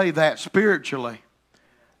I say that spiritually,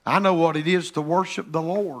 I know what it is to worship the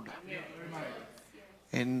Lord.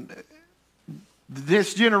 And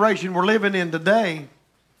this generation we're living in today,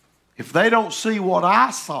 if they don't see what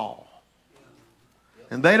I saw,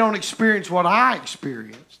 and they don't experience what I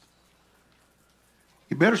experienced,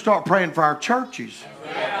 you better start praying for our churches.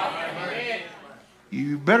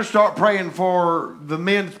 You better start praying for the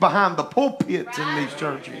men behind the pulpits in these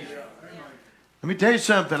churches. Let me tell you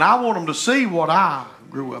something. I want them to see what I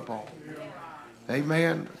grew up on.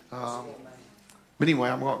 Amen. But anyway,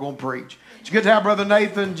 I'm not going to preach. It's good to have Brother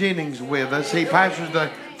Nathan Jennings with us. He pastors the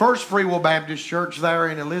First Free Will Baptist Church there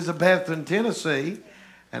in Elizabethton, Tennessee.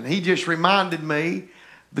 And he just reminded me,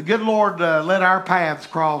 the good Lord let our paths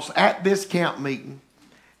cross at this camp meeting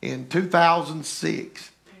in 2006.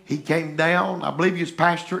 He came down, I believe he was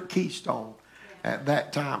pastor at Keystone at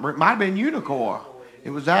that time. Or it might have been Unicoi. It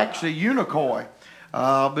was actually Unicoi.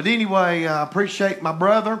 But anyway, I appreciate my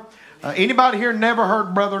brother. Anybody here never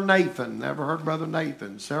heard Brother Nathan? Never heard Brother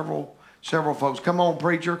Nathan? Several folks. Come on,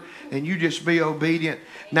 preacher, and you just be obedient.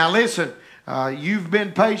 Now listen, you've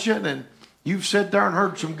been patient and you've sat there and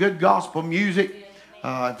heard some good gospel music.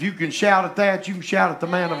 If you can shout at that, you can shout at the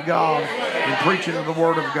man of God and preaching of the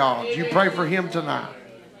Word of God. You pray for him tonight.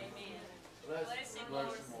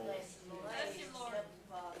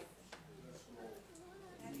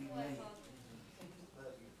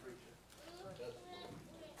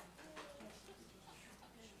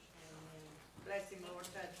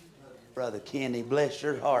 Brother Kenny, bless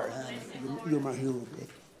your heart, honey. You're my hero, brother.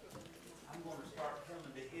 I'm going to start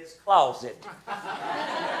coming to his closet.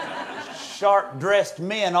 Sharp-dressed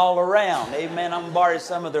men all around. Amen. I'm going to borrow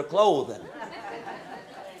some of their clothing.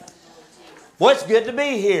 Well, it's good to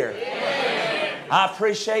be here. I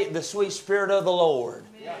appreciate the sweet spirit of the Lord.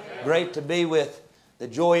 Great to be with the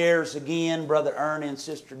Joy Heirs again, Brother Ernie and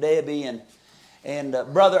Sister Debbie. And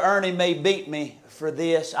Brother Ernie may beat me for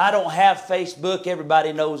this. I don't have Facebook.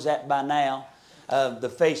 Everybody knows that by now. The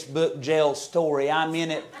Facebook jail story. I'm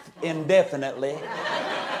in it indefinitely.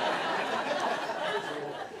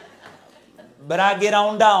 But I get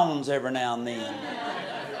on dawns every now and then.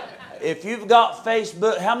 If you've got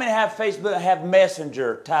Facebook, how many have Facebook and have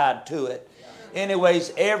Messenger tied to it?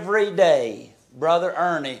 Anyways, every day, Brother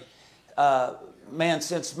Ernie, man,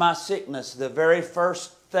 since my sickness, the very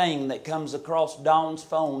first thing that comes across Dawn's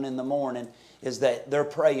phone in the morning is that they're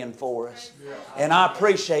praying for us. And I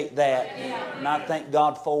appreciate that. And I thank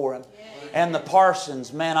God for them. And the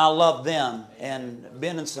Parsons, man, I love them and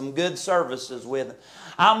been in some good services with them.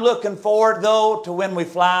 I'm looking forward, though, to when we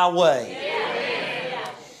fly away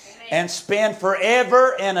and spend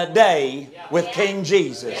forever and a day with King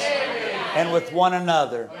Jesus and with one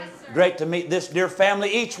another. Great to meet this dear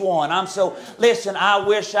family, each one. Listen, I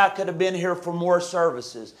wish I could have been here for more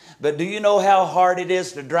services. But do you know how hard it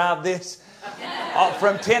is to drive this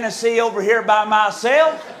from Tennessee over here by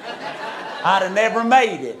myself? I'd have never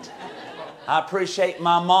made it. I appreciate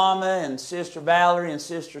my mama and Sister Valerie and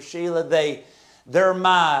Sister Sheila. They're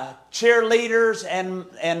my cheerleaders and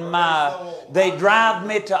they drive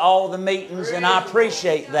me to all the meetings, and I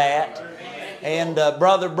appreciate that. And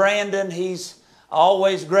Brother Brandon, he's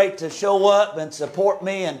always great to show up and support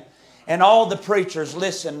me, and all the preachers.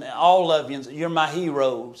 Listen, all of you, you're my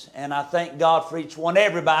heroes, and I thank God for each one.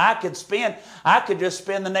 Everybody, I could just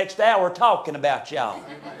spend the next hour talking about y'all,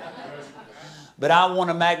 but I want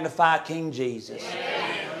to magnify King Jesus.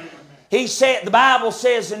 He said, the Bible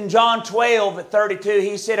says in John 12:32,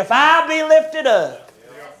 he said, if I be lifted up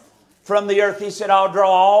from the earth, he said, I'll draw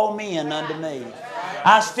all men unto me.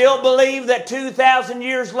 I still believe that 2,000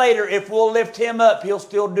 years later, if we'll lift him up, he'll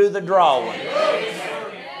still do the drawing.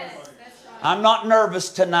 I'm not nervous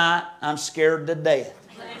tonight. I'm scared to death.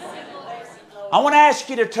 I want to ask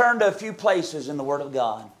you to turn to a few places in the Word of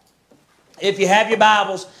God. If you have your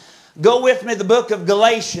Bibles, go with me to the book of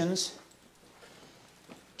Galatians,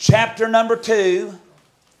 chapter number 2.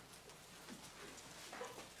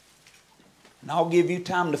 And I'll give you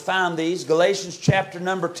time to find these. Galatians chapter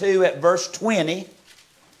number 2 at verse 20.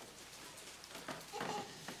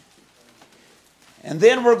 And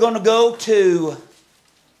then we're going to go to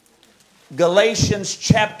Galatians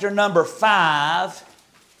chapter number 5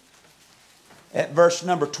 at verse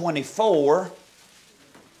number 24.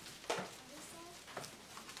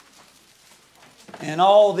 And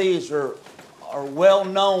all these are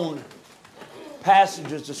well-known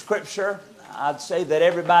passages of Scripture. I'd say that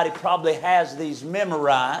everybody probably has these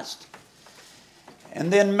memorized.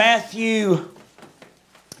 And then Matthew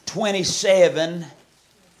 27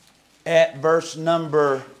 at verse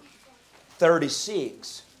number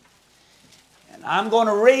 36. And I'm going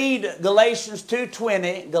to read Galatians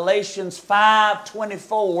 2:20, Galatians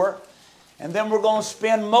 5:24, and then we're going to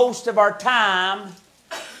spend most of our time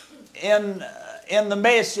in the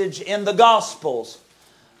message in the Gospels.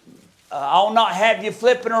 I'll not have you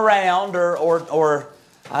flipping around or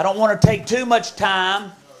I don't want to take too much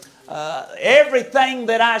time. Everything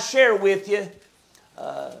that I share with you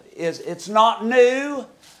it's not new,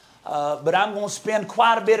 but I'm going to spend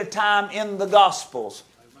quite a bit of time in the Gospels.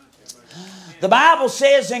 The Bible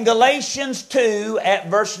says in Galatians 2 at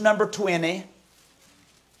verse number 20,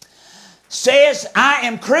 says, I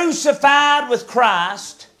am crucified with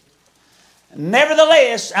Christ,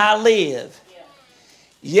 nevertheless I live.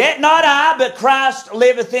 Yet not I, but Christ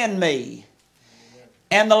liveth in me.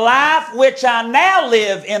 And the life which I now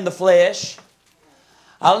live in the flesh,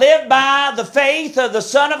 I live by the faith of the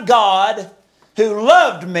Son of God, who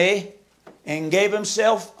loved me and gave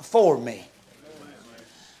himself for me.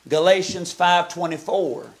 Galatians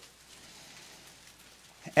 5:24.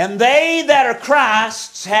 And they that are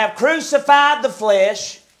Christ's have crucified the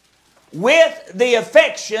flesh with the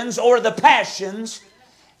affections or the passions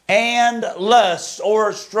and lusts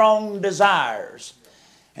or strong desires.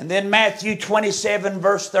 And then Matthew 27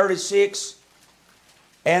 verse 36.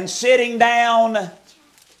 And sitting down,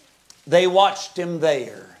 they watched him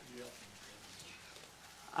there.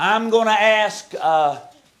 I'm going to ask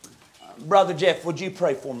Brother Jeff, would you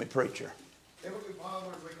pray for me, preacher? Heavenly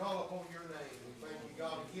Father, as we call upon your name, we thank you,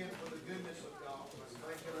 God, again for the goodness of God. We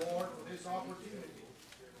thank you, Lord, for this opportunity,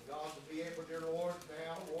 God, to be able, dear Lord,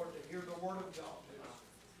 now, Lord, to hear the word of God.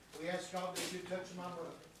 We ask, God, that you'd touch my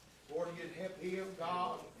brother. Lord, you'd help him,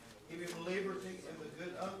 God, give him liberty and the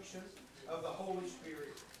good unction of the Holy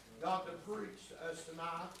Spirit. God, to preach to us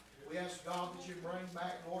tonight, we ask, God, that you bring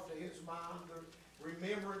back, Lord, to his mind the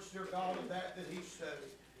remembrance, dear God, of that he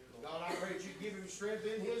studied. God, I pray that you give him strength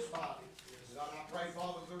in his body. God, I pray,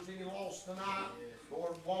 Father, if there's any lost tonight,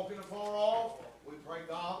 Lord, walking afar off, we pray,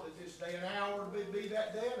 God, that this day and hour be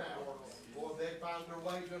that day and hour. Lord, they'd find their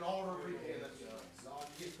way to an altar of repentance. God,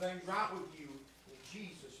 get things right with you. In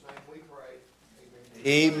Jesus' name we pray.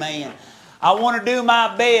 Amen. Amen. I want to do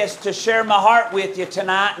my best to share my heart with you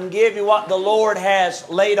tonight and give you what the Lord has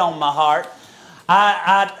laid on my heart.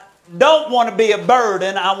 I don't want to be a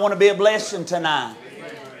burden. I want to be a blessing tonight.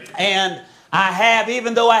 And I have,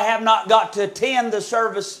 even though I have not got to attend the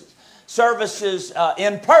services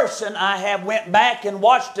in person, I have went back and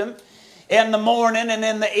watched them in the morning and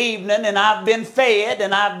in the evening, and I've been fed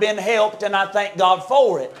and I've been helped, and I thank God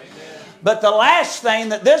for it. Amen. But the last thing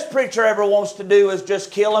that this preacher ever wants to do is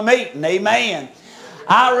just kill a meeting. Amen.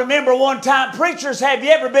 I remember one time, preachers, have you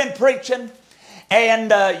ever been preaching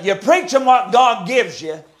and you're preaching what God gives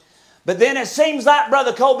you? But then it seems like,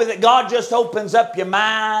 Brother Colby, that God just opens up your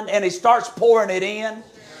mind and he starts pouring it in.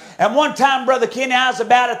 And one time, Brother Kenny, I was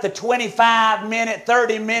about at the 25-minute,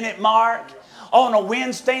 30-minute mark on a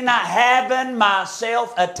Wednesday night having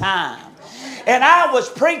myself a time. And I was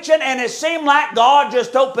preaching and it seemed like God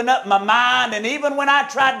just opened up my mind. And even when I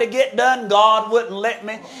tried to get done, God wouldn't let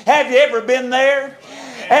me. Have you ever been there?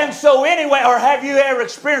 And so anyway, or have you ever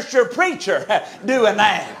experienced your preacher doing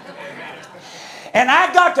that? And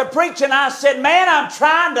I got to preach and I said, man, I'm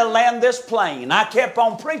trying to land this plane. I kept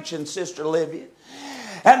on preaching, Sister Olivia.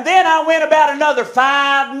 And then I went about another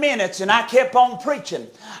 5 minutes and I kept on preaching.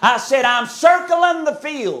 I said, I'm circling the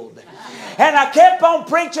field. And I kept on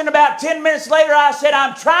preaching. About 10 minutes later, I said,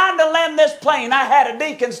 I'm trying to land this plane. I had a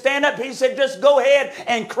deacon stand up. He said, just go ahead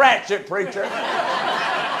and crash it, preacher.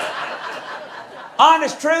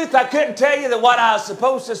 Honest truth, I couldn't tell you what I was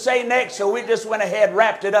supposed to say next, so we just went ahead,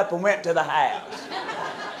 wrapped it up, and went to the house.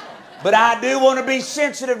 But I do want to be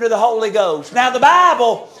sensitive to the Holy Ghost. Now, the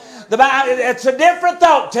Bible, it's a different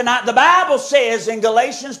thought tonight. The Bible says in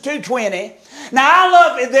Galatians 2:20, now I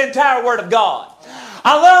love the entire Word of God.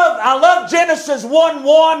 I love Genesis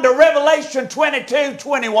 1:1 to Revelation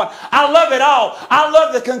 22:21. I love it all. I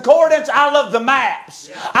love the concordance. I love the maps.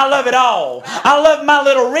 I love it all. I love my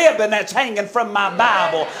little ribbon that's hanging from my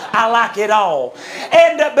Bible. I like it all.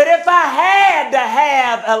 And but if I had to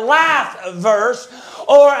have a life verse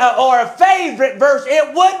or a favorite verse,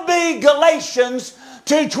 it would be Galatians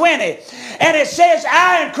 2:20. And it says,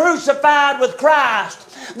 I am crucified with Christ.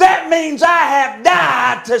 That means I have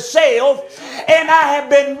died to self, and I have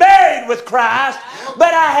been buried with Christ,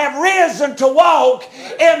 but I have risen to walk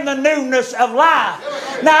in the newness of life.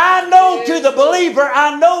 Now I know to the believer,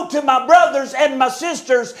 I know to my brothers and my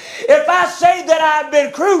sisters, if I say that I've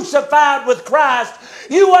been crucified with Christ,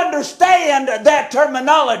 you understand that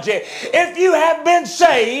terminology. If you have been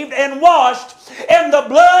saved and washed in the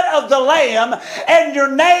blood of the Lamb, and your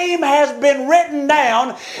name has been written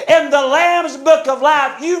down in the Lamb's book of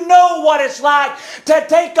life, you know what it's like to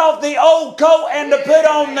take off the old coat and to put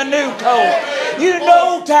on the new coat. You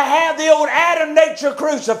know to have the old Adam nature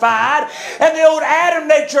crucified and the old Adam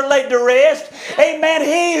nature laid to rest. Amen.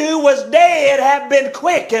 He who was dead have been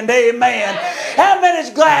quickened. Amen. How many is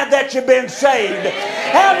glad that you've been saved?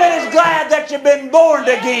 How many is glad that you've been born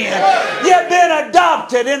again? You've been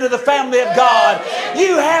adopted into the family of God.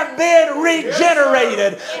 You have been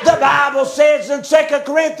regenerated. The Bible says in 2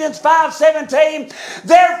 Corinthians 5:17,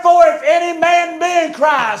 therefore if any man be in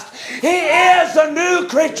Christ, he is a new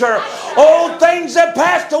creature. Old things have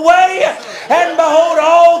passed away, and behold,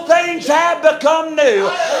 all things have become new.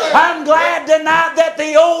 I'm glad tonight that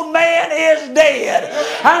the old man is dead.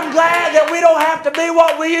 I'm glad that we don't have to be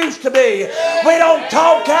what we used to be. We don't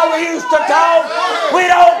talk how we used to talk. We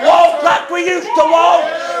don't walk like we used to walk.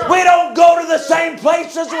 We don't go to the same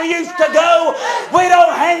places we used to go. We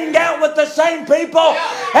don't hang out with the same people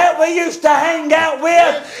that we used to hang out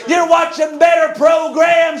with. You're watching better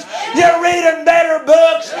programs. You're reading better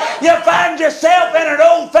books. You find yourself in an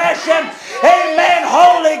old-fashioned, amen,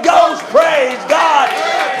 Holy Ghost, praise God,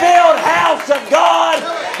 filled house of God.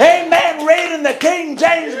 Amen, reading the King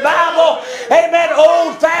James Bible. Amen,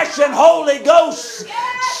 old-fashioned Holy Ghost,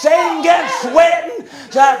 singing, sweating,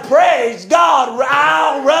 praise God,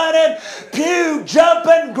 aisle running, pew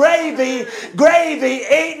jumping, gravy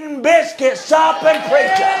eating, biscuit sopping,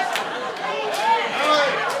 preaching.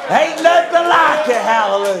 Ain't nothing like it,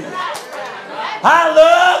 hallelujah. I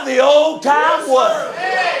love the old time word.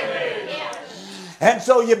 And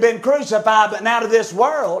so you've been crucified, but now to this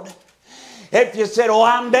world, if you said, oh,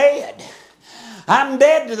 I'm dead. I'm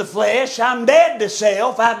dead to the flesh. I'm dead to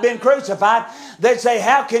self. I've been crucified. They'd say,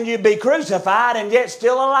 how can you be crucified and yet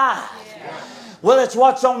still alive? Well, it's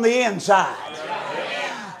what's on the inside.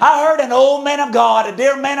 I heard an old man of God, a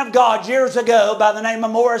dear man of God years ago by the name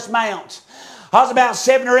of Morris Mounts. I was about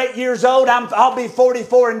 7 or 8 years old. I'll be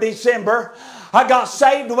 44 in December. I got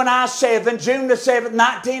saved when I was 7, June the 7th,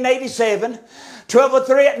 1987.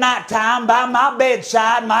 12:03 at night time by my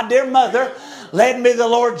bedside, my dear mother led me to the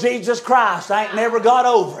Lord Jesus Christ. I ain't never got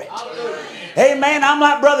over it. Amen. I'm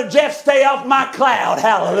like Brother Jeff, stay off my cloud.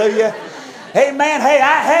 Hallelujah. Amen.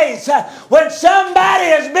 Hey, when somebody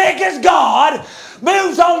as big as God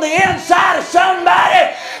moves on the inside of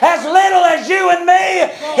somebody as little as you and me,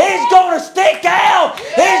 He's going to stick out.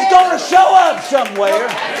 He's going to show up somewhere.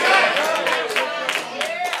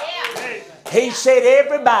 He said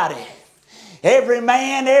everybody, every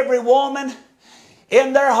man, every woman,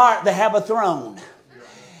 in their heart they have a throne.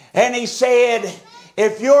 And He said,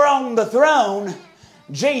 if you're on the throne,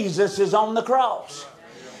 Jesus is on the cross.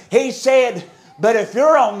 He said, but if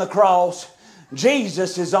you're on the cross,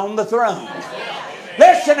 Jesus is on the throne.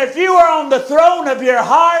 Listen, if you are on the throne of your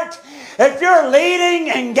heart, if you're leading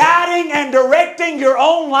and guiding and directing your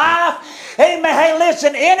own life, amen. Hey,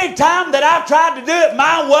 listen, anytime that I've tried to do it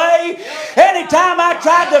my way, anytime I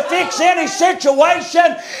tried to fix any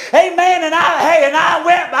situation, amen, and I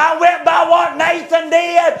went by what Nathan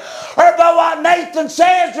did or by what Nathan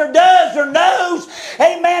says or does or knows,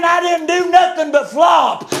 amen, I didn't do nothing but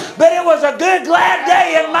flop. But it was a good, glad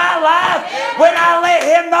day in my life when I let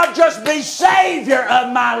Him not just be Savior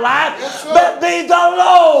of my life, but be the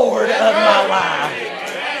Lord of my life.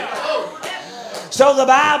 So the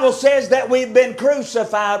Bible says that we've been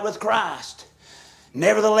crucified with Christ.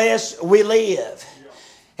 Nevertheless, we live.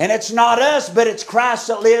 And it's not us, but it's Christ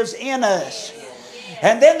that lives in us.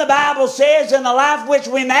 And then the Bible says, in the life which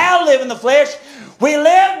we now live in the flesh, we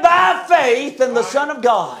live by faith in the Son of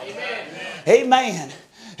God. Amen.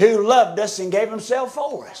 Who loved us and gave Himself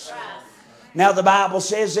for us. Now the Bible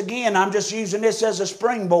says again, I'm just using this as a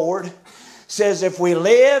springboard, says if we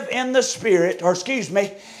live in the Spirit,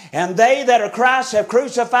 and they that are Christ have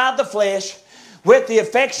crucified the flesh with the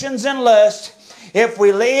affections and lust. If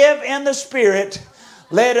we live in the Spirit,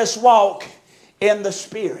 let us walk in the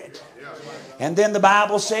Spirit. And then the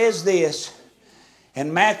Bible says this,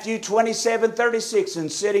 in Matthew 27:36,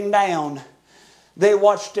 and sitting down, they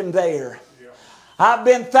watched Him there. I've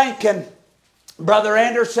been thinking, Brother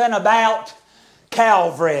Anderson, about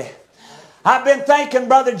Calvary. I've been thinking,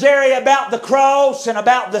 Brother Jerry, about the cross and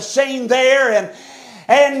about the scene there.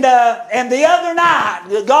 And the other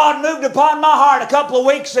night, God moved upon my heart a couple of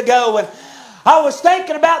weeks ago, and I was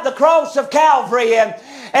thinking about the cross of Calvary. And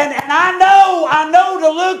I know to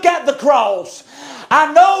look at the cross.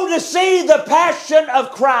 I know to see the passion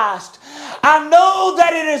of Christ. I know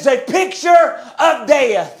that it is a picture of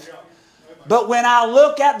death. But when I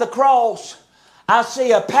look at the cross, I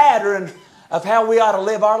see a pattern of how we ought to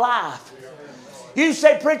live our life. You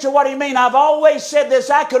say, preacher, what do you mean? I've always said this.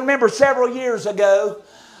 I can remember several years ago,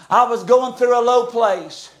 I was going through a low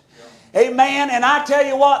place. Amen. And I tell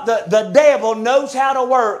you what, the devil knows how to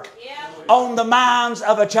work on the minds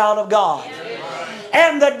of a child of God.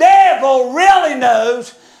 And the devil really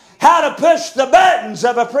knows how to push the buttons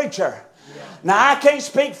of a preacher. Now, I can't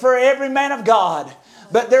speak for every man of God,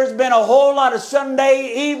 but there's been a whole lot of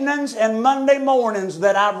Sunday evenings and Monday mornings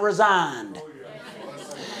that I've resigned.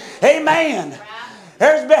 Amen.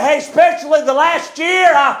 There's been, especially the last year,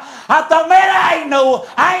 I thought, man, I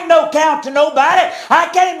ain't no count to nobody. I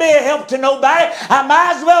can't be a help to nobody. I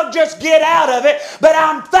might as well just get out of it. But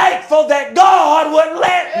I'm thankful that God wouldn't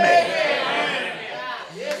let me.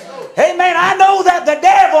 Amen. I know that the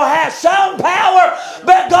devil has some power,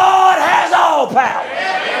 but God has all power.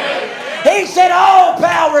 He said, all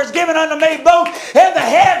power is given unto me both in the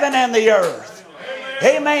heaven and the earth.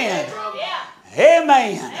 Amen.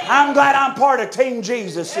 Amen. I'm glad I'm part of Team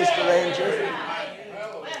Jesus, Sister Angel.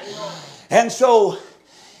 And so,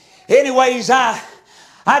 anyways, I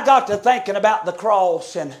got to thinking about the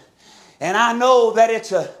cross, and I know that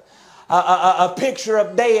it's a picture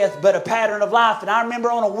of death, but a pattern of life. And I remember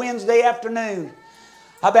on a Wednesday afternoon,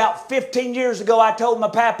 about 15 years ago, I told my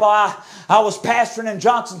papa, I was pastoring in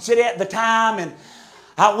Johnson City at the time, and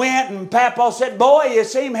I went, and Papa said, boy, you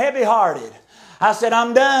seem heavy-hearted. I said,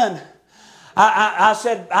 I'm done. I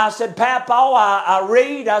said, Papa, I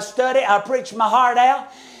read, I study, I preach my heart out,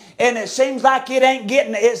 and it seems like it ain't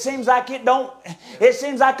getting, it seems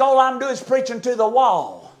like all I'm doing is preaching to the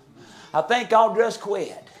wall. I think I'll just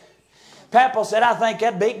quit. Papa said, I think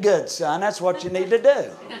that'd be good, son. That's what you need to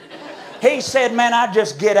do. He said, man, I'd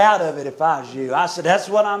just get out of it if I was you. I said, that's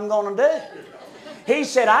what I'm going to do. He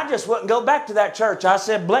said, I just wouldn't go back to that church. I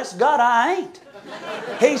said, bless God, I ain't.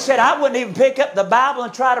 He said, I wouldn't even pick up the Bible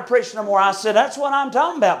and try to preach no more. I said, that's what I'm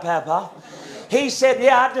talking about, Papa. He said,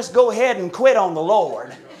 yeah, I'd just go ahead and quit on the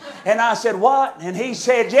Lord. And I said, what? And he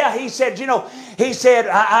said, yeah, he said, you know, he said,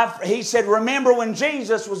 remember when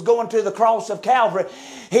Jesus was going to the cross of Calvary,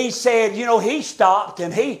 he said, you know, he stopped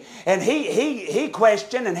and he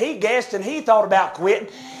questioned and he guessed and he thought about quitting.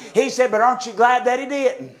 He said, but aren't you glad that he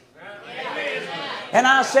didn't? And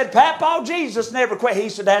I said, Papa, Jesus never quit. He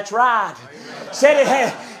said, that's right.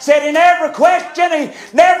 Said he never questioned, he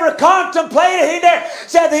never contemplated,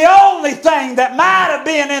 said the only thing that might have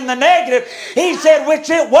been in the negative, he said, which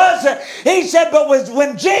it wasn't, he said, but was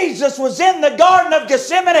when Jesus was in the Garden of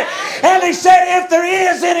Gethsemane, and he said, if there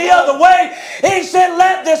is any other way, he said,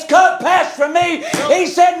 let this cup pass from me. He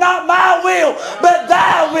said, not my will, but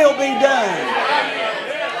thy will be done.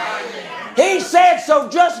 He said, so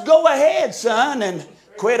just go ahead, son, and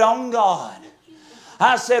quit on God.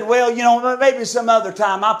 I said, well, you know, maybe some other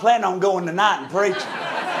time. I plan on going tonight and preaching.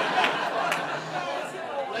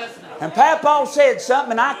 And Papa said something,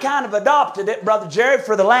 and I kind of adopted it, Brother Jerry,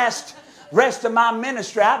 for the rest of my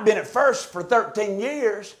ministry. I've been at First for 13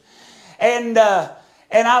 years. And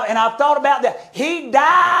I've thought about that. He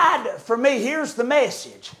died for me. Here's the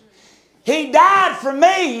message. He died for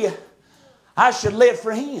me. I should live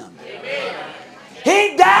for Him. Amen.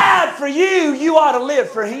 He died for you. You ought to live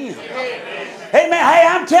for Him. Amen. Hey,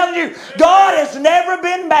 I'm telling you, God has never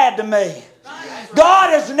been bad to me. God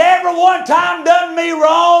has never one time done me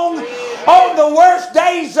wrong. On the worst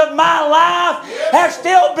days of my life have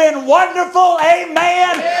still been wonderful.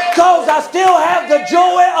 Amen. Because I still have the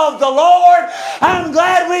joy of the Lord. I'm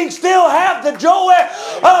glad we still have the joy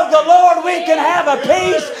of the Lord. We can have a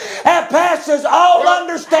peace that passes all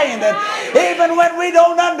understanding. Even when we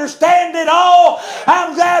don't understand it all,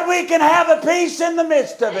 I'm glad we can have a peace in the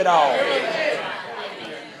midst of it all.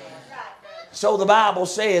 So the Bible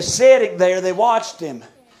says, sitting there, they watched him.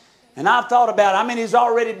 And I've thought about it. I mean, he's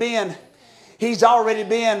already been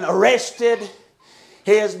arrested.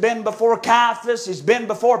 He has been before Caiaphas. He's been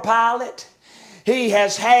before Pilate. He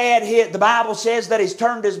has the Bible says that he's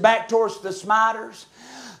turned his back towards the smiters.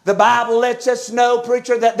 The Bible lets us know,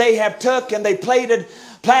 preacher, that they have took and they platted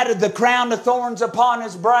the crown of thorns upon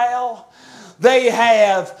his brow. They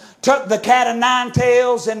have took the cat of nine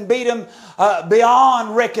tails and beat him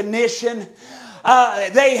beyond recognition.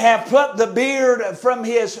 They have put the beard from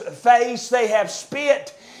his face. They have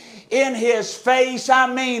spit in his face.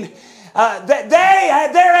 I mean,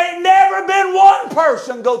 there ain't never been one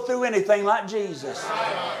person go through anything like Jesus.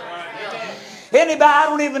 Anybody, I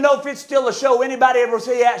don't even know if it's still a show. Anybody ever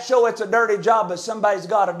see that show? It's a dirty job, but somebody's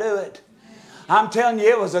got to do it. I'm telling you,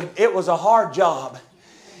 it was a hard job.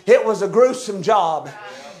 It was a gruesome job.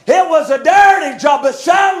 It was a dirty job, but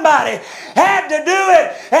somebody had to do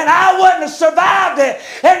it, and I wouldn't have survived it,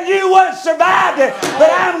 and you wouldn't have survived it. But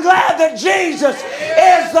I'm glad that Jesus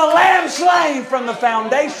is the Lamb slain from the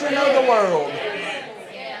foundation of the world.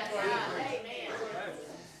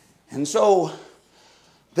 And so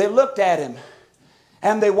they looked at him,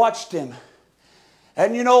 and they watched him.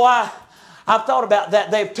 And you know, I've thought about that.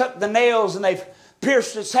 They've took the nails and they've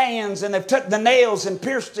pierced his hands, and they've took the nails and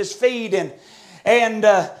pierced his feet, and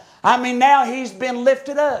I mean, now he's been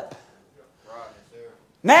lifted up.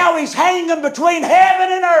 Now he's hanging between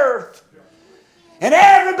heaven and earth. And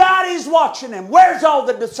everybody's watching him. Where's all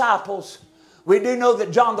the disciples? We do know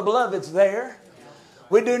that John the Beloved's there.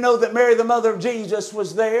 We do know that Mary, the mother of Jesus,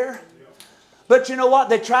 was there. But you know what?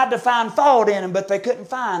 They tried to find fault in him, but they couldn't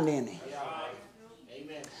find any.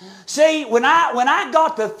 See, when I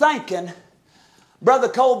got to thinking, Brother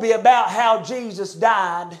Colby, about how Jesus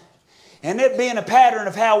died, and it being a pattern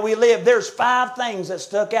of how we live, there's 5 things that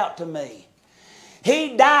stuck out to me.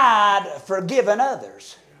 He died forgiving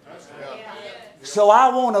others. So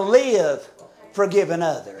I want to live forgiving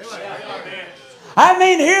others. I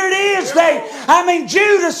mean, here it is.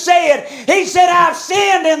 Judas said, he said, I've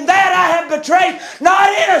sinned in that I have betrayed not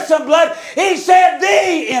innocent blood. He said,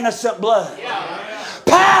 the innocent blood.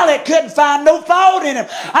 Pilate couldn't find no fault in him.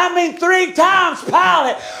 3 times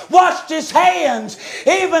Pilate washed his hands.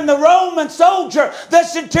 Even the Roman soldier, the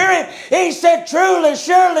centurion, he said, truly,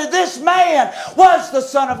 surely this man was the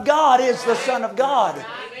Son of God, is the Son of God.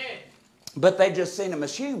 But they just seen him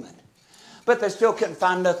as human. But they still couldn't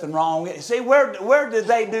find nothing wrong. See, where did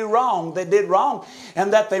they do wrong? They did wrong,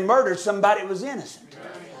 and that they murdered somebody that was innocent.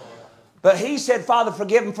 But he said, Father,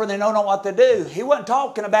 forgive them, for they know not what they do. He wasn't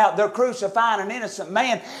talking about they're crucifying an innocent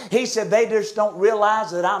man. He said, they just don't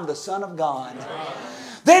realize that I'm the Son of God.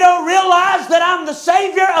 They don't realize that I'm the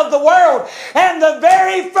Savior of the world. And the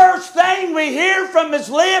very first thing we hear from his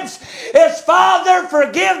lips is, Father,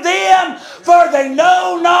 forgive them, for they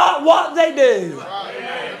know not what they do.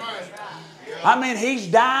 He's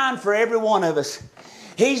dying for every one of us.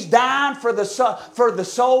 He's dying for the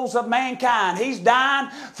souls of mankind. He's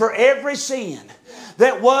dying for every sin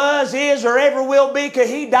that was, is, or ever will be, because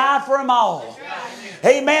he died for them all.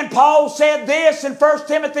 Amen. Paul said this in 1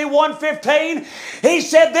 Timothy 1:15. He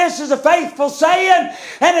said, this is a faithful saying,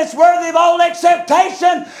 and it's worthy of all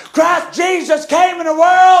acceptation. Christ Jesus came in the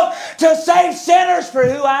world to save sinners, for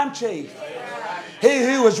who I'm chief. He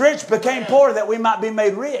who was rich became poor, that we might be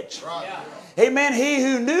made rich. Amen. He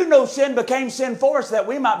who knew no sin became sin for us, that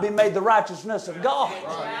we might be made the righteousness of God.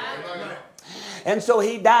 And so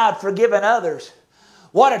he died forgiving others.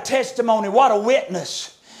 What a testimony. What a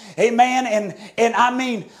witness. Amen.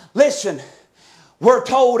 And listen, we're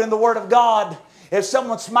told in the Word of God, if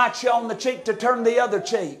someone smites you on the cheek, to turn the other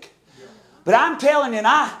cheek. But I'm telling you,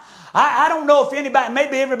 I don't know if anybody,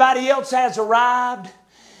 maybe everybody else has arrived.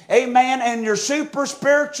 Amen. And you're super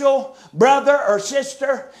spiritual brother or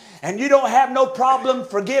sister, and you don't have no problem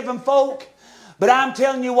forgiving folk. But I'm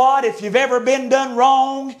telling you what, if you've ever been done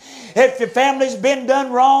wrong, if your family's been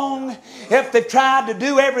done wrong, if they've tried to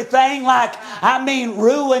do everything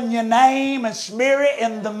ruin your name and smear it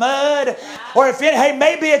in the mud, or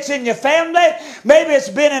maybe it's in your family, maybe it's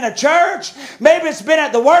been in a church, maybe it's been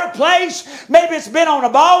at the workplace, maybe it's been on a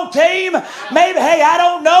ball team, I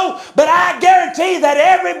don't know, but I guarantee that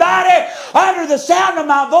everybody under the sound of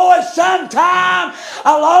my voice, sometime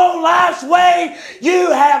along life's way, you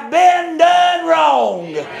have been done wrong.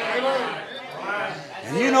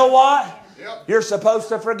 And you know what? You're supposed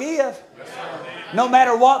to forgive. No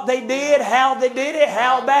matter what they did, how they did it,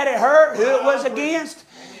 how bad it hurt, who it was against,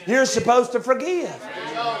 you're supposed to forgive.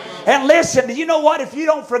 And listen, you know what? If you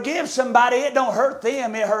don't forgive somebody, it don't hurt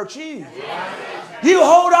them, it hurts you. You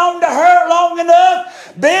hold on to hurt long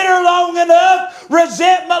enough, bitter long enough,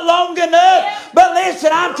 resentment long enough. But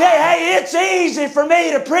listen, I'm telling you, it's easy for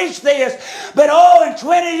me to preach this. But in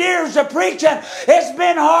 20 years of preaching, it's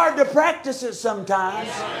been hard to practice it sometimes.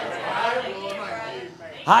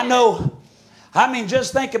 I know.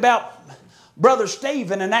 Just think about Brother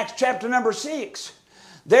Stephen in Acts chapter number 6.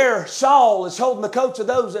 There, Saul is holding the coats of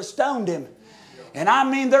those that stoned him.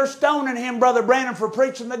 And they're stoning him, Brother Brandon, for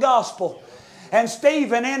preaching the gospel. And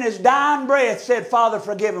Stephen, in his dying breath, said, Father,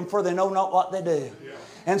 forgive them, for they know not what they do.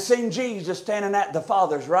 And seen Jesus standing at the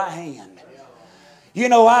Father's right hand. I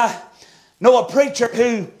know a preacher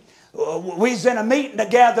who we was in a meeting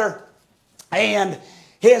together, and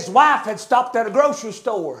his wife had stopped at a grocery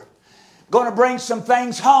store, going to bring some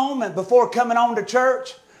things home and before coming on to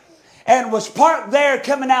church, and was parked there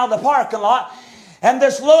coming out of the parking lot. And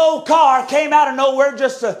this little car came out of nowhere,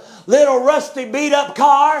 just a little rusty beat up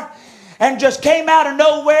car, and just came out of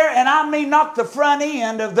nowhere, and I mean knocked the front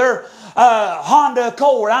end of their Honda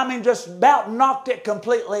Accord. I mean just about knocked it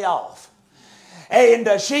completely off.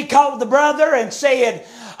 And she called the brother and said,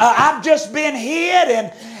 I've just been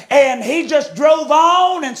hit, and he just drove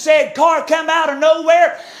on and said car come out of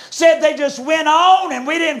nowhere. Said they just went on and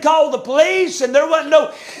we didn't call the police and there wasn't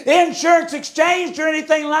no insurance exchanged or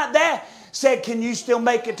anything like that. Said, can you still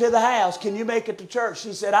make it to the house? Can you make it to church?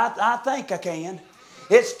 She said, I think I can.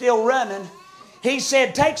 It's still running. He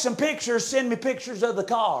said, take some pictures, send me pictures of the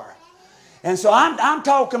car. And so I'm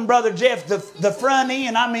talking, Brother Jeff, the front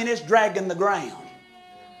end, I mean, it's dragging the ground.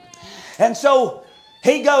 And so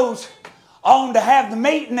he goes on to have the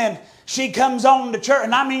meeting, and she comes on to church,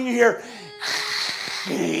 and I mean, you hear,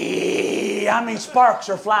 I mean, sparks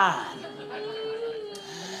are flying.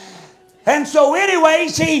 And so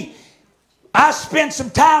anyways, I spent some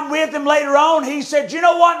time with him later on. He said, you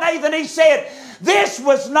know what, Nathan? He said, this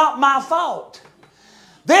was not my fault.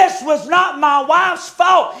 This was not my wife's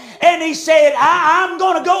fault. And he said, I'm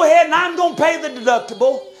going to go ahead and I'm going to pay the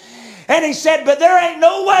deductible. And he said, but there ain't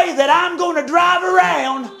no way that I'm going to drive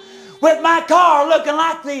around with my car looking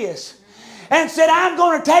like this. And said, I'm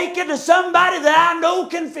going to take it to somebody that I know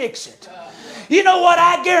can fix it. You know what?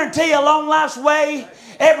 I guarantee along life's way,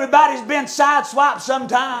 everybody's been sideswiped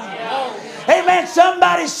sometime. Amen.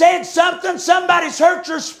 Somebody said something. Somebody's hurt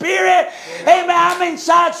your spirit. Amen. I mean,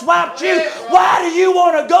 sideswiped you. Why do you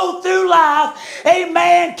want to go through life,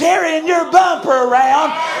 amen, carrying your bumper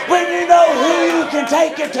around when you know who you can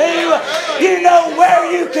take it to, you know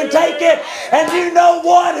where you can take it, and you know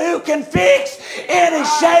one who can fix any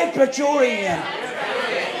shape that you're in?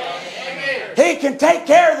 He can take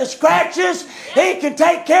care of the scratches. He can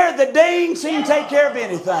take care of the dings. He can take care of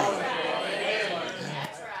anything.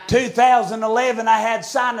 2011, I had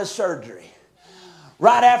sinus surgery.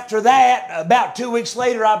 Right after that, about 2 weeks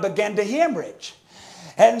later, I began to hemorrhage.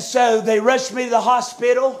 And so they rushed me to the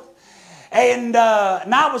hospital. And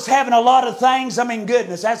I was having a lot of things. I mean,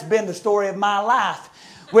 goodness, that's been the story of my life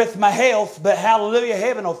with my health. But hallelujah,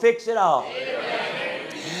 heaven will fix it all.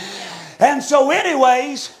 And so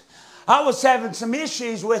anyways, I was having some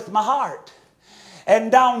issues with my heart.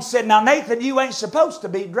 And Dawn said, now Nathan, you ain't supposed to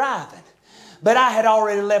be driving. But I had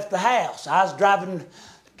already left the house. I was driving.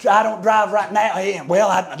 I don't drive right now. Well,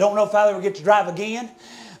 I don't know if I'll ever get to drive again.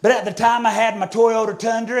 But at the time I had my Toyota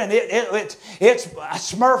Tundra, and it's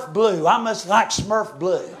Smurf blue. I must like Smurf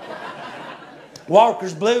blue.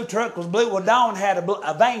 Walker's blue, truck was blue. Well, Dawn had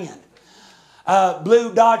a van,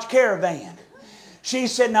 blue Dodge Caravan. She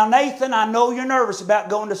said, now Nathan, I know you're nervous about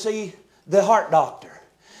going to see the heart doctor.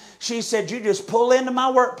 She said, you just pull into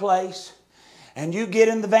my workplace and you get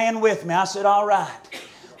in the van with me. I said, all right.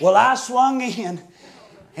 Well, I swung in,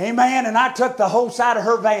 amen, and I took the whole side of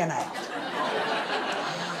her van out.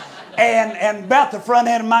 and about the front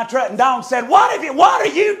end of my truck. And Dawn said, what are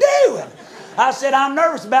you doing? I said, I'm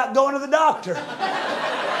nervous about going to the doctor.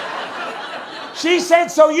 She said,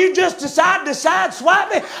 so you just decided to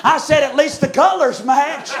sideswipe me? I said, at least the colors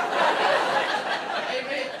match.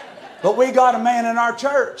 But we got a man in our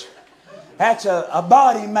church. That's a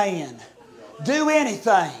body man. Do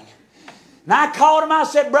anything. And I called him. I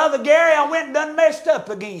said, Brother Gary, I went and done messed up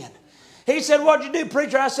again. He said, what'd you do,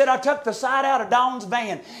 preacher? I said, I took the side out of Dawn's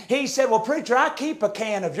van. He said, well, preacher, I keep a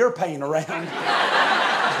can of your paint around.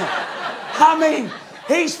 I mean,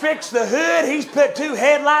 he's fixed the hood. He's put 2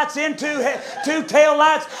 headlights in, 2 tail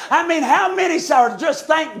lights. I mean, how many, sir, just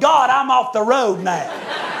thank God I'm off the road now.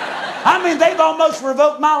 I mean, they've almost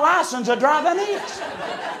revoked my license of driving this.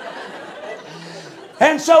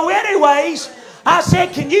 And so anyways, I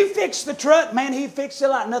said, can you fix the truck? Man, he fixed it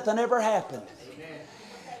like nothing ever happened.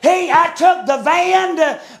 I took the van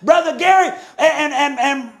to Brother Gary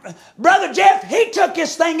and Brother Jeff. He took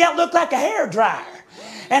his thing out, looked like a hairdryer.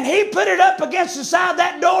 And he put it up against the side of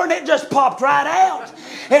that door and it just popped right out.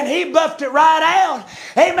 And he buffed it right out.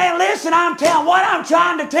 Hey man, listen, what I'm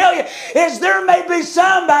trying to tell you is there may be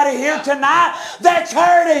somebody here tonight that's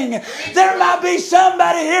hurting. There might be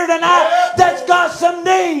somebody here tonight that's got some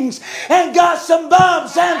dings and got some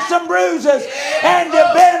bumps and some bruises and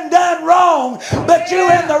you've been done wrong, but you're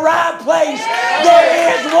in the right place.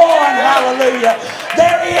 There is one, hallelujah.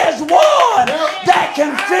 There is one that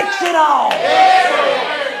can fix it all.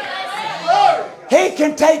 He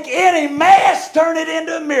can take any mess, turn it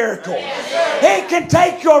into a miracle. He can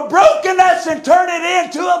take your brokenness and turn it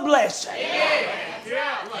into a blessing.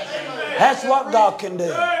 That's what God can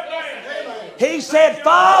do. He said,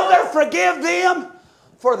 Father, forgive them,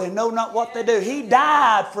 for they know not what they do. He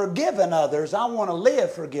died forgiving others. I want to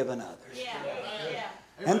live forgiving others.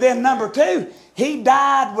 And then number 2, He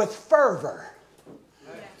died with fervor.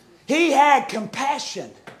 He had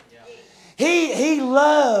compassion. He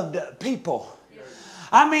loved people.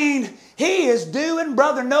 I mean, He is doing,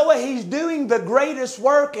 Brother Noah, He's doing the greatest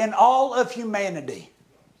work in all of humanity.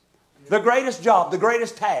 The greatest job, the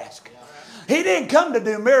greatest task. He didn't come to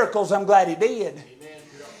do miracles. I'm glad He did.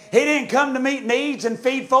 He didn't come to meet needs and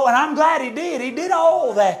feed folk, and I'm glad He did. He did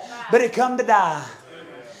all that. But He come to die.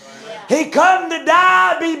 He come to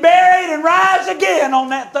die, be buried, and rise again on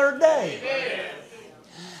that 3rd day.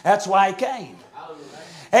 That's why He came.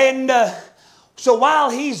 And so while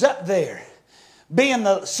He's up there, being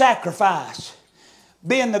the sacrifice,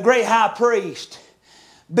 being the great high priest,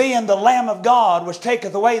 being the Lamb of God, which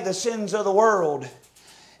taketh away the sins of the world,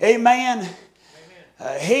 amen,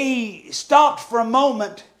 He stopped for a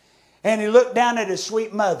moment and He looked down at His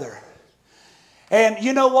sweet mother. And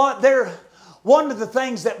you know what? One of the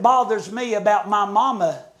things that bothers me about my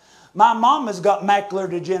mama's got macular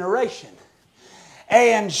degeneration.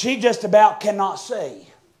 And she just about cannot see.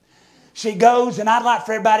 She goes, and I'd like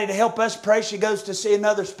for everybody to help us pray. She goes to see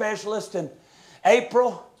another specialist in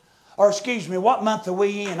April. Or excuse me, what month are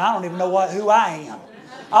we in? I don't even know who I am.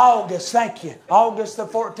 August, thank you. August the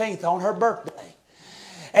 14th on her birthday.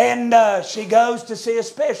 And she goes to see a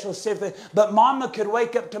specialist. But Mama could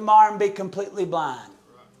wake up tomorrow and be completely blind.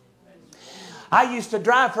 I used to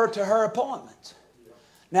drive her to her appointments.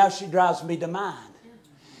 Now she drives me to mine.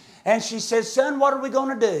 And she says, son, what are we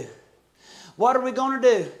going to do? What are we going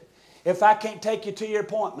to do if I can't take you to your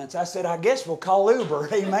appointments? I said, I guess we'll call Uber.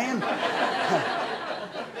 Amen.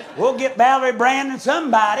 We'll get Valerie, Brandon,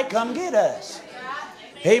 somebody come get us.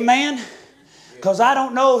 Amen. Because I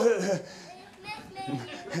don't know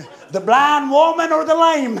the blind woman or the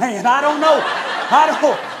lame man. I don't know.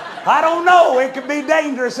 I don't know. It could be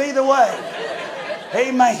dangerous either way.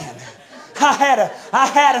 Amen. I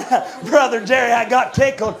had a Brother Jerry, I got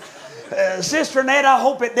tickled. Sister Ned, I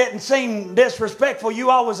hope it didn't seem disrespectful. You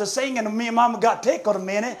always a singing, and me and Mama got tickled a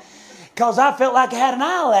minute because I felt like I had an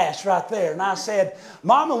eyelash right there. And I said,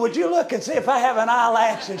 Mama, would you look and see if I have an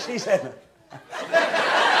eyelash? And she said,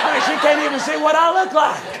 I mean, she can't even see what I look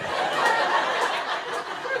like.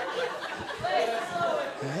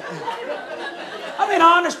 I mean,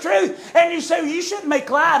 honest truth. And you say, well, you shouldn't make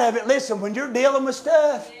light of it. Listen, when you're dealing with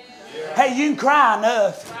stuff, hey, you can cry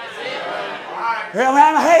enough. Hey,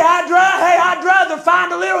 I'd rather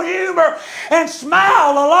find a little humor and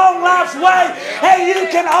smile along life's way. Hey, you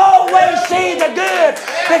can always see the good,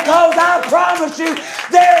 because I promise you,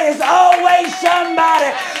 there is always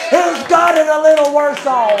somebody who's got it a little worse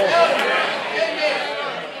off.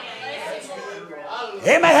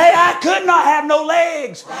 Amen. Hey, I could not have no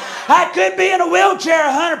legs. I could be in a wheelchair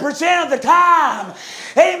 100% of the time.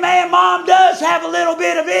 Amen. Mom does have a little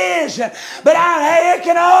bit of vision, but hey, it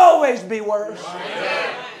can always be worse.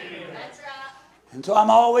 And so I'm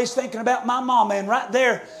always thinking about my mama. And right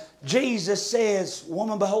there, Jesus says,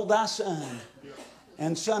 woman, behold thy son,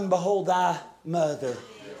 and son, behold thy mother.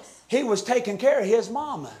 He was taking care of his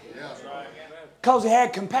mama because he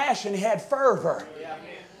had compassion, he had fervor.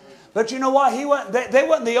 But you know what? They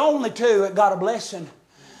wasn't the only two that got a blessing.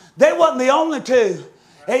 They wasn't the only two,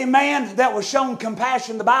 amen, that was shown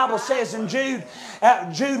compassion. The Bible says in Jude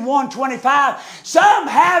 1:25, some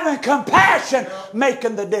having compassion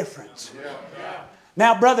making the difference.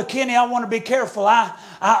 Now, Brother Kenny, I want to be careful.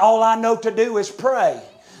 All I know to do is pray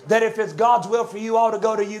that if it's God's will for you all to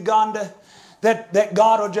go to Uganda, that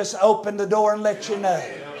God will just open the door and let you know.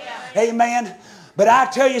 Amen. But I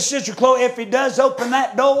tell you, Sister Chloe, if He does open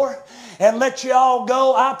that door and let you all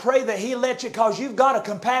go, I pray that He let you, because you've got a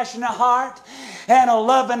compassionate heart and a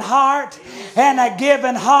loving heart and a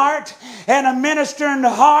giving heart and a ministering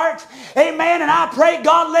heart. Amen. And I pray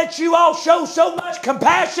God let you all show so much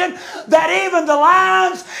compassion that even the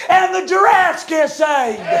lions and the giraffes get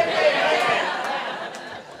saved.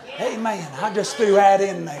 Amen. I just threw that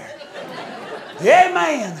in there.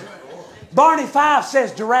 Amen. Barney Fife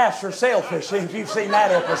says giraffes are selfish, if you've seen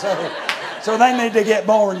that episode. So they need to get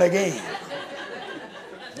born again.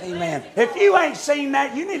 Amen. If you ain't seen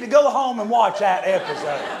that, you need to go home and watch that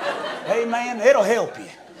episode. Amen. It'll help you.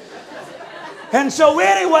 And so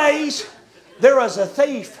anyways, there was a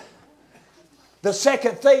thief. The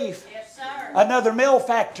second thief. Yes, sir. Another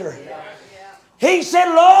malefactor. He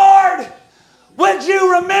said, Lord, would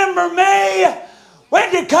you remember me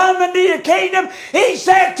When you come into your kingdom, He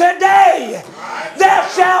said, today thou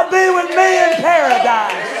shalt be with me in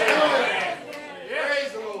paradise.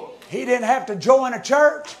 He didn't have to join a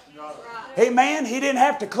church. Amen. He didn't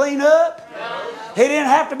have to clean up. He didn't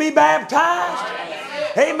have to be baptized.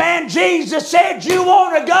 Amen. Jesus said, you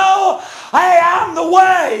want to go? Hey, I'm the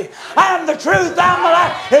way. I'm the truth. I'm the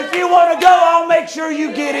life. If you want to go, I'll make sure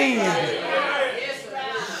you get in.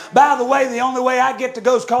 By the way, the only way I get to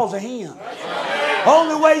go is because of Him.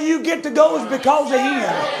 Only way you get to go is because of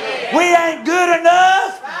Him. We ain't good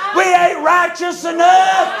enough. We ain't righteous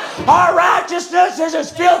enough. Our righteousness is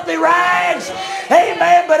as filthy rags.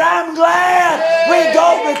 Amen. But I'm glad we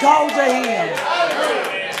go because of Him.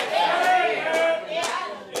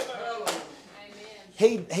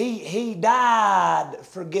 He died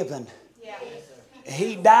forgiven.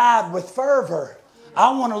 He died with fervor.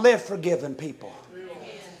 I want to live forgiven, people.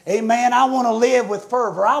 Amen. I want to live with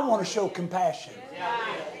fervor. I want to show compassion.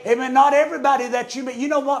 Amen. Not everybody that you meet. You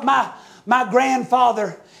know what? My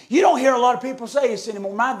grandfather, you don't hear a lot of people say this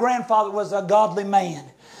anymore. My grandfather was a godly man.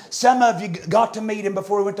 Some of you got to meet him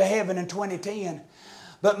before he went to heaven in 2010.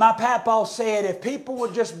 But my papa said if people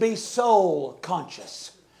would just be soul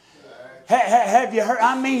conscious. Have you heard?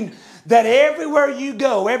 I mean, that everywhere you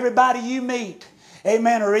go, everybody you meet,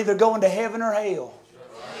 amen, are either going to heaven or hell.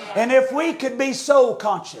 And if we could be soul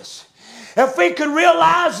conscious, if we could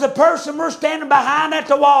realize the person we're standing behind at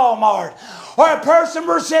the Walmart, or a person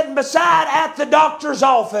we're sitting beside at the doctor's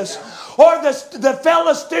office, or the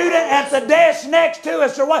fellow student at the desk next to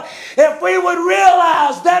us, or what, if we would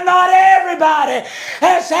realize that not everybody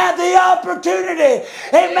has had the opportunity,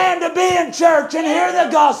 amen, to be in church and hear the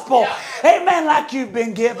gospel, amen, like you've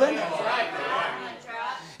been given.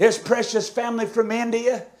 This precious family from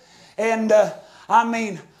India, and I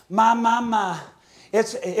mean, my.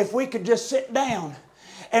 It's, if we could just sit down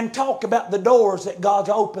and talk about the doors that God's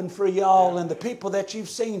opened for y'all and the people that you've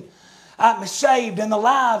seen saved and the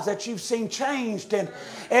lives that you've seen changed.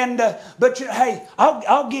 But hey,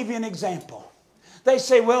 I'll give you an example. They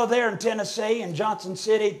say, well, there in Tennessee, in Johnson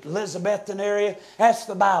City, Elizabethton area, that's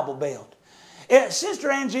the Bible Belt. Sister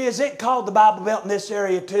Angie, is it called the Bible Belt in this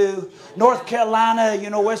area too? North Carolina,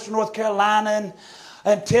 Western North Carolina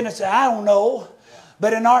and Tennessee, I don't know.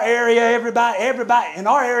 But in our area, everybody's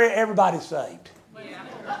saved.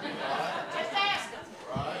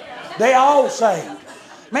 They all saved.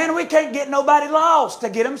 Man, we can't get nobody lost to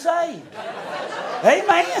get them saved.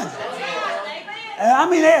 Amen. I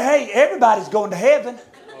mean, hey, everybody's going to heaven.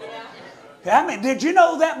 I mean, did you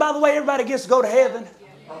know that, by the way, everybody gets to go to heaven?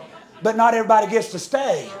 But not everybody gets to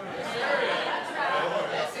stay.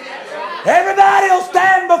 Everybody will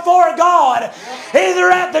stand before God,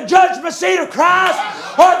 either at the judgment seat of Christ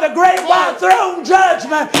or the great white throne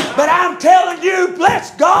judgment. But I'm telling you,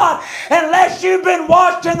 bless God, unless you've been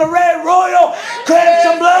washed in the red royal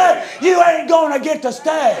crimson blood, you ain't going to get to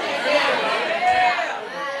stay.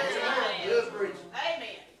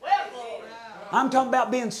 I'm talking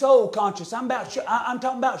about being soul conscious. I'm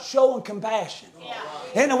talking about showing compassion.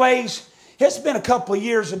 Anyways, it's been a couple of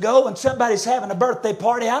years ago and somebody's having a birthday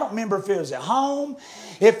party. I don't remember if it was at home,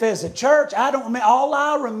 if it's at church. I don't remember. All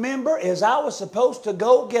I remember is I was supposed to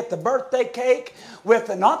go get the birthday cake with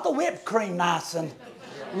not the whipped cream icing,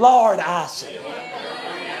 lard icing.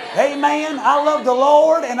 Amen. I love the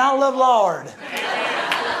Lord and I love lard.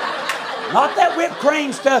 Not that whipped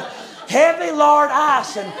cream stuff. Heavy lard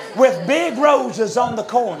icing with big roses on the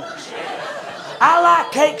corners. I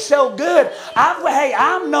like cake so good.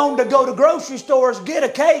 I'm known to go to grocery stores, get a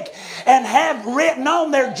cake, and have written on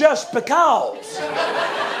there just because.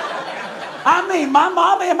 I mean, my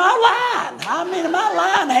mama, am I lying? Am I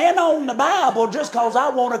lying hand on the Bible just because I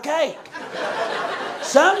want a cake?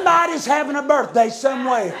 Somebody's having a birthday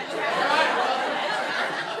somewhere.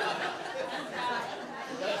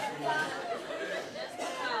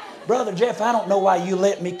 Brother Jeff, I don't know why you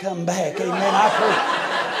let me come back. Amen.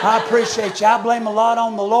 I appreciate you. I blame a lot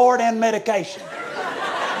on the Lord and medication.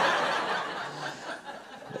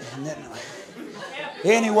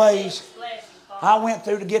 Anyways, I went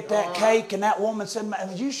through to get that cake and that woman said,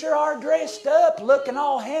 you sure are dressed up, looking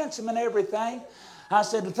all handsome and everything. I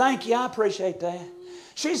said, well, thank you, I appreciate that.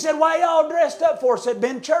 She said, why y'all dressed up for? I said,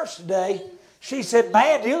 been to church today. She said,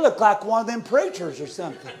 man, you look like one of them preachers or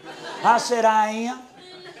something. I said, I am.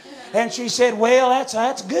 And she said, well,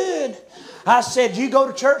 that's good. I said, you go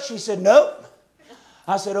to church? She said, nope.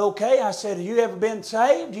 I said, okay. I said, have you ever been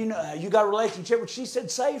saved? You got a relationship with? She said,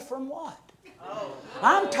 saved from what?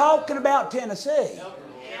 I'm talking about Tennessee,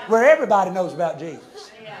 where everybody knows about Jesus,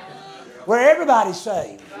 where everybody's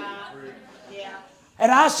saved.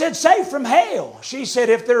 And I said, saved from hell. She said,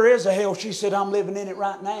 if there is a hell, she said, I'm living in it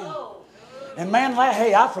right now. And man,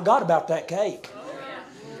 hey, I forgot about that cake.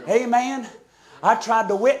 Amen. I tried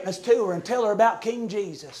to witness to her and tell her about King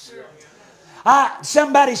Jesus.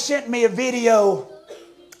 Somebody sent me a video,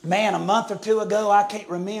 man, a month or two ago. I can't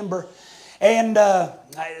remember. And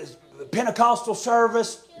Pentecostal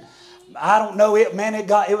service, I don't know it, man.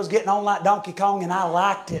 It was getting on like Donkey Kong, and I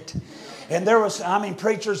liked it. And there was,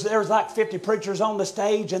 preachers. There was like 50 preachers on the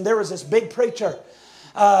stage, and there was this big preacher,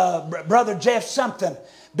 Brother Jeff something,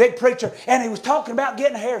 big preacher, and he was talking about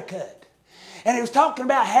getting a haircut. And he was talking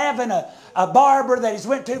about having a barber that he's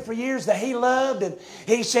went to for years that he loved. And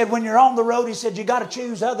he said, when you're on the road, he said, you got to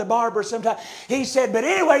choose other barbers sometimes. He said, but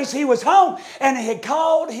anyways, he was home and he had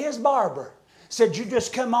called his barber. Said, you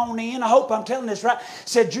just come on in. I hope I'm telling this right.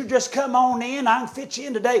 Said, you just come on in. I can fit you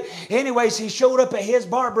in today. Anyways, he showed up at his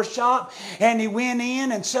barber shop and he went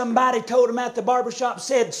in, and somebody told him at the barber shop,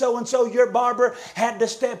 said, so-and-so, your barber had to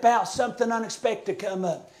step out. Something unexpected come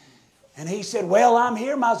up. And he said, well, I'm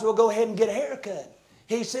here. Might as well go ahead and get a haircut.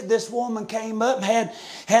 He said this woman came up and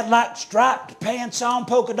had like striped pants on,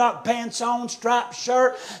 polka dot pants on, striped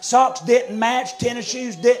shirt, socks didn't match, tennis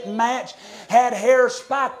shoes didn't match, had hair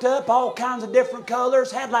spiked up, all kinds of different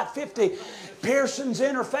colors, had like 50 piercings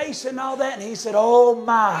in her face and all that. And he said, oh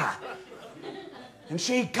my. And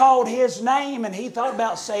she called his name, and he thought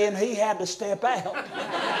about saying he had to step out.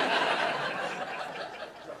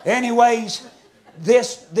 Anyways,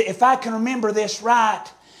 if I can remember this right,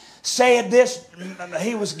 said this,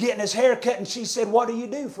 he was getting his hair cut, and she said, what do you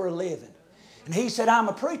do for a living? And he said, I'm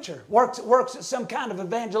a preacher, works at some kind of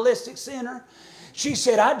evangelistic center. She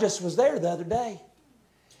said, I just was there the other day.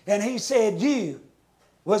 And he said, you,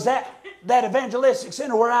 was that evangelistic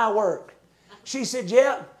center where I work? She said,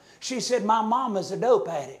 yep. She said, my mama's a dope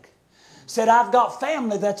addict. Said, I've got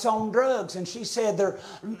family that's on drugs. And she said, there's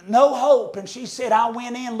no hope. And she said, I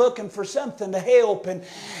went in looking for something to help. And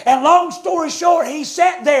long story short, he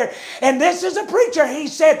sat there. And this is a preacher. He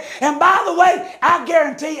said, and by the way, I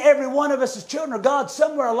guarantee every one of us as children of God,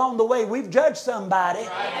 somewhere along the way, we've judged somebody.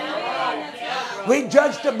 We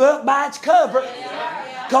judged a book by its cover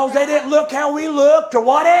because they didn't look how we looked or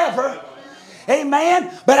whatever. Amen.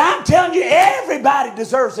 But I'm telling you, everybody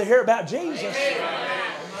deserves to hear about Jesus.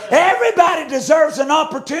 Everybody deserves an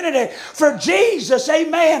opportunity for Jesus,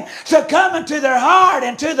 amen, to come into their heart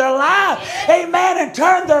and to their life, amen, and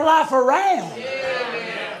turn their life around.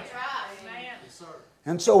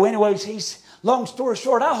 And so anyways, long story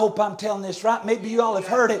short, I hope I'm telling this right. Maybe you all have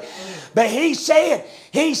heard it. But he said,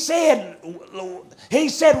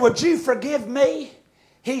 would you forgive me?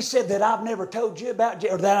 He said that I've never told you about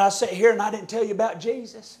Jesus, or that I sat here and I didn't tell you about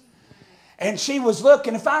Jesus. And she was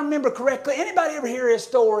looking, if I remember correctly, anybody ever hear his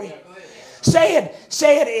story? Said,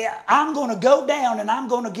 I'm going to go down and I'm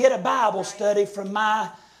going to get a Bible study from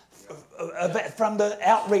the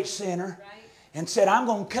outreach center. And said, I'm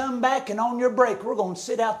going to come back, and on your break, we're going to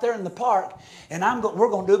sit out there in the park, and we're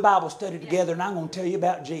going to do a Bible study together, and I'm going to tell you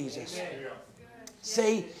about Jesus.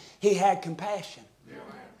 See, he had compassion.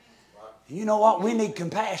 You know what? We need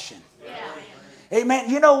compassion. Amen.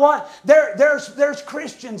 You know what? There's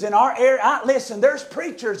Christians in our area. Listen, there's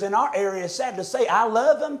preachers in our area, sad to say. I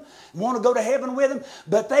love them, want to go to heaven with them,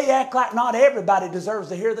 but they act like not everybody deserves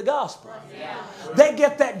to hear the gospel. They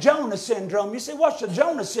get that Jonah syndrome. You say, what's the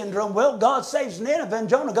Jonah syndrome? Well, God saves Nineveh, and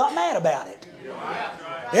Jonah got mad about it.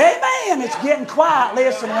 Amen. It's getting quiet.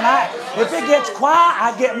 Listen, if it gets quiet,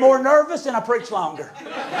 I get more nervous and I preach longer.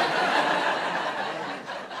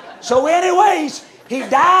 So anyways, he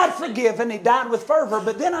died forgiven. He died with fervor.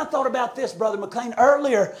 But then I thought about this, Brother McLean.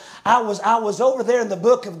 Earlier, I was over there in the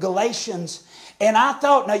book of Galatians. And I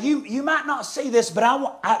thought, now you might not see this, but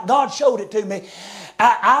God showed it to me.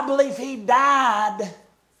 I believe he died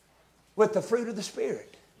with the fruit of the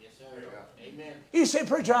Spirit. Yes, sir. Amen. You say,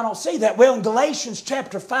 preacher, I don't see that. Well, in Galatians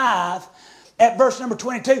chapter 5, at verse number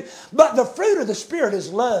 22, but the fruit of the Spirit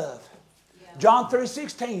is love. John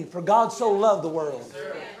 3:16, for God so loved the world.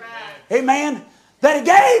 Yes, amen. That he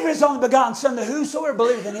gave his only begotten Son, that whosoever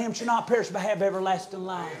believeth in him shall not perish but have everlasting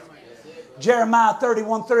life. Jeremiah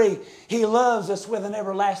 31:3, he loves us with an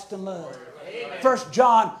everlasting love. 1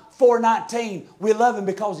 John 4:19, we love him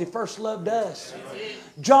because he first loved us.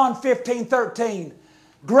 John 15:13,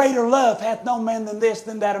 greater love hath no man than this,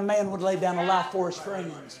 than that a man would lay down a life for his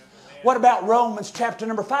friends. What about Romans chapter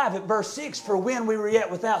number 5 at verse 6? For when we were yet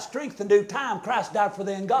without strength in due time, Christ died for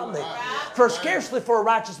the ungodly. For scarcely for a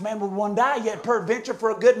righteous man would one die, yet peradventure for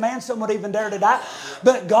a good man some would even dare to die.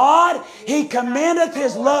 But God, he commendeth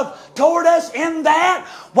his love toward us in that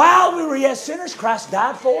while we were yet sinners, Christ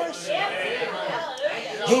died for us.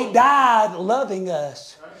 He died loving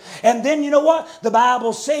us. And then you know what? The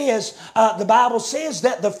Bible says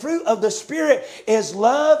that the fruit of the Spirit is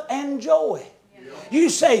love and joy. You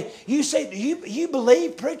say, you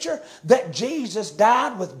believe, preacher, that Jesus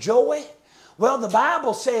died with joy? Well, the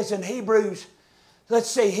Bible says in Hebrews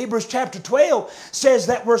chapter 12 says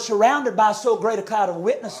that we're surrounded by so great a cloud of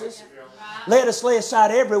witnesses. Let us lay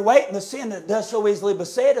aside every weight and the sin that does so easily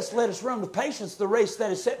beset us. Let us run with patience the race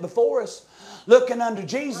that is set before us, looking unto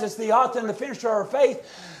Jesus, the author and the finisher of our faith,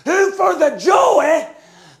 who for the joy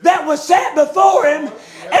that was set before him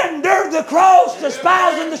endured the cross,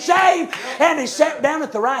 despising the shame, and he sat down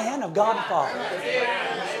at the right hand of God the Father.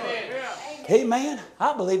 Amen.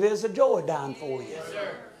 I believe it was a joy dying for you.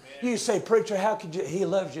 You say, preacher, how could you? He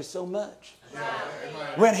loves you so much.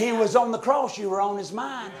 When he was on the cross, you were on his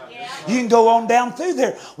mind. You can go on down through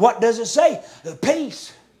there. What does it say? The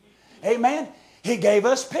peace. Amen. He gave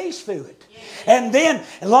us peace through it. And then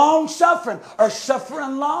long suffering, or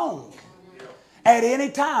suffering long. At any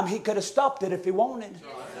time, he could have stopped it if he wanted.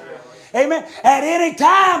 Amen. At any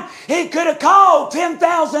time, he could have called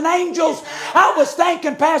 10,000 angels. I was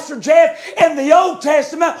thinking, Pastor Jeff, in the Old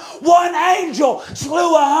Testament, one angel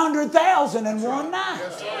slew 100,000 in one night.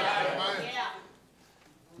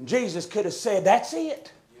 Jesus could have said, that's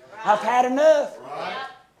it. I've had enough.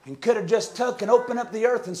 And could have just took and opened up the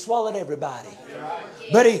earth and swallowed everybody.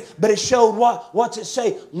 But he showed what's it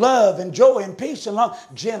say? Love and joy and peace and love.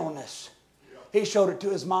 Gentleness. He showed it to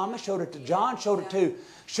his mama, showed it to John, showed it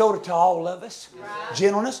to all of us. Right.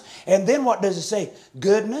 Gentleness. And then what does it say?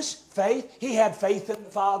 Goodness, faith. He had faith in the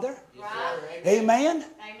Father. Right. Amen.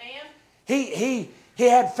 Amen. He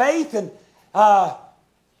had faith, and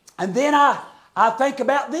then I think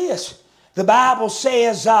about this. The Bible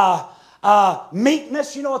says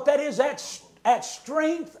meekness. You know what that is? That's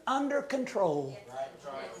strength under control.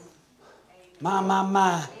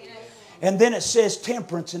 My. And then it says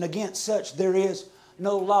temperance, and against such there is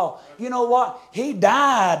no law. You know what? He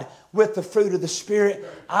died with the fruit of the Spirit.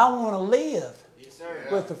 I want to live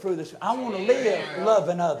with the fruit of the Spirit. I want to live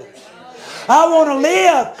loving others. I want to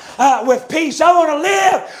live with peace. I want to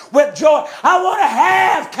live with joy. I want to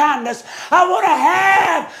have kindness. I want to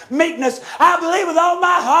have meekness. I believe with all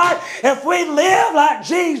my heart, if we live like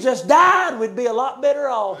Jesus died, we'd be a lot better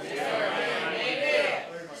off.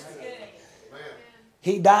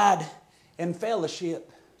 He died in fellowship.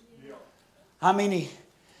 I mean,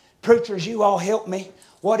 preachers, you all help me.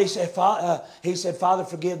 What he said, Father,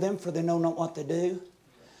 forgive them, for they know not what they do.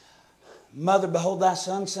 Mother, behold thy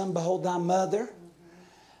son. Son, behold thy mother.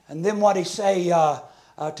 And then what he say,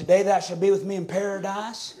 today thou shalt be with me in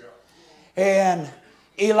paradise. And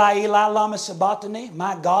Eli, Eli, lama sabachthani.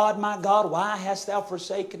 My God, why hast thou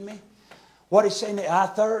forsaken me? What he saying? I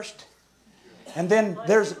thirst. And then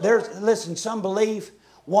there's listen, some believe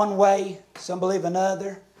one way, some believe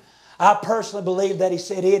another. I personally believe that he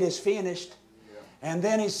said, it is finished. And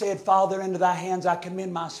then he said, Father, into thy hands I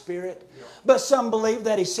commend my spirit. But some believe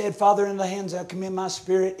that he said, Father, into thy hands I commend my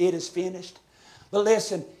spirit. It is finished. But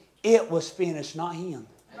listen, it was finished, not him.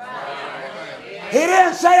 He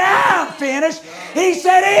didn't say, I'm finished. He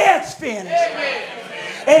said, it's finished.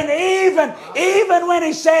 And even when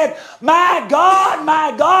he said, my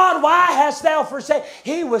God, why hast thou forsaken?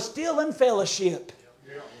 He was still in fellowship.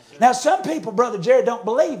 Now, some people, Brother Jerry, don't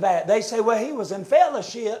believe that. They say, well, he was in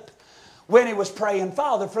fellowship when he was praying,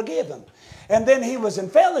 Father, forgive him. And then he was in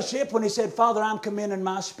fellowship when he said, Father, I'm commending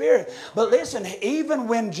my spirit. But listen, even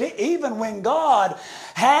when God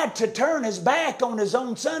had to turn his back on his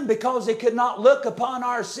own son because he could not look upon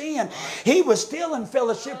our sin, he was still in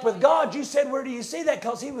fellowship with God. You said, where do you see that?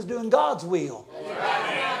 Because he was doing God's will.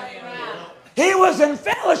 He was in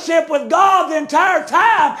fellowship with God the entire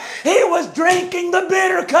time. He was drinking the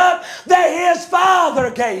bitter cup that his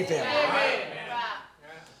Father gave him.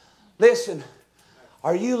 Listen,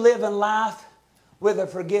 are you living life with a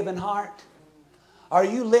forgiving heart? Are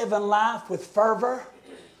you living life with fervor?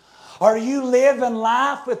 Are you living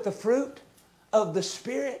life with the fruit of the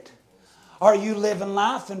Spirit? Are you living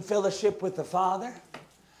life in fellowship with the Father?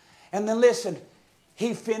 And then listen,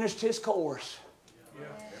 he finished his course.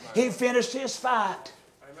 He finished his fight.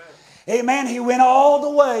 Amen. He went all the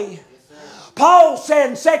way. Paul said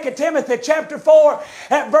in 2 Timothy chapter 4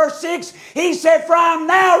 at verse 6, he said, for I am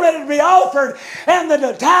now ready to be offered, and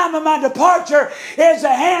the time of my departure is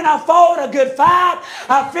at hand. I fought a good fight.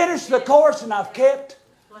 I finished the course, and I've kept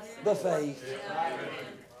the faith.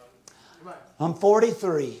 I'm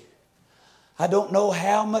 43. I don't know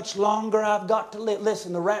how much longer I've got to live.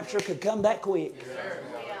 Listen, the rapture could come that quick.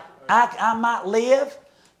 I might live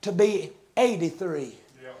to be 83.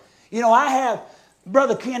 You know, I have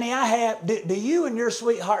Brother Kenny, I have, do you and your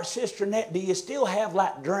sweetheart sister Annette, do you still have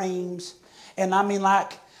like dreams? And I mean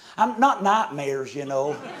like, I'm not nightmares, you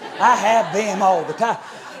know. I have them all the time.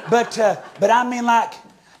 But I mean like,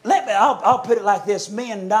 I'll put it like this.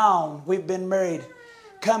 Me and Dawn, we've been married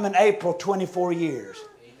coming April 24 years.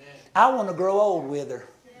 I want to grow old with her.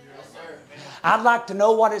 I'd like to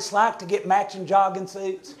know what it's like to get matching jogging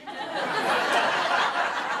suits.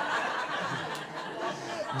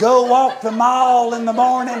 Go walk the mall in the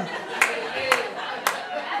morning.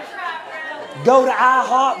 Go to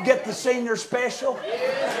IHOP, get the senior special.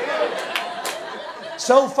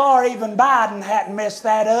 So far, even Biden hadn't messed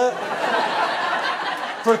that up.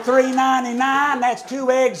 For $3.99, that's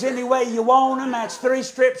 2 eggs any way you want them. That's 3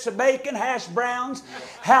 strips of bacon, hash browns,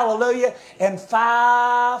 hallelujah, and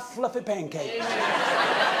 5 fluffy pancakes.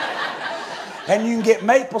 And you can get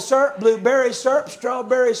maple syrup, blueberry syrup,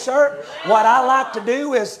 strawberry syrup. What I like to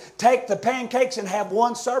do is take the pancakes and have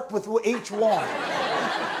 1 syrup with each one.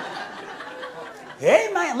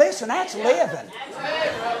 Amen. Listen, that's living.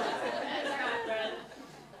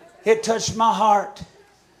 It touched my heart.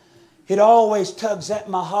 It always tugs at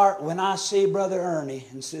my heart when I see Brother Ernie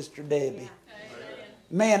and Sister Debbie.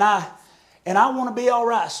 Man, I want to be all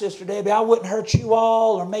right, Sister Debbie. I wouldn't hurt you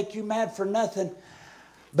all or make you mad for nothing.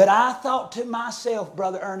 But I thought to myself,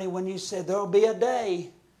 Brother Ernie, when you said there'll be a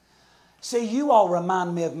day. See, you all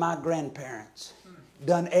remind me of my grandparents.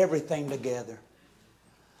 Done everything together.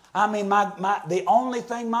 I mean, the only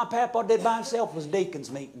thing my papa did by himself was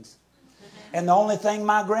deacons meetings. And the only thing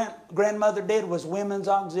my grandmother did was women's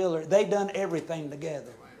auxiliary. They done everything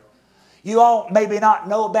together. You all maybe not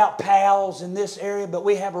know about Pals in this area, but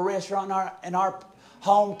we have a restaurant in our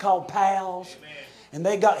home called Pals. And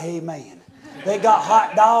they got, amen. They got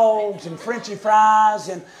hot dogs and Frenchy fries.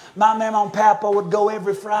 And my mama and papa would go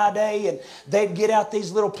every Friday and they'd get out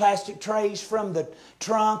these little plastic trays from the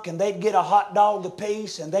trunk and they'd get a hot dog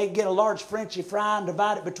apiece and they'd get a large Frenchy fry and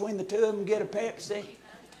divide it between the two of them and get a Pepsi.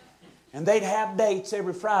 And they'd have dates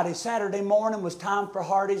every Friday. Saturday morning was time for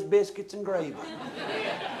Hardee's biscuits and gravy.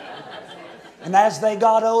 And as they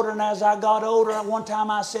got older and as I got older, one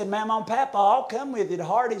time I said, Mama and Papa, I'll come with you to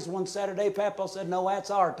Hardee's one Saturday. Papa said, no,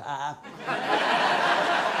 that's our time.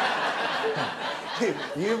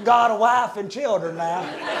 You've got a wife and children now.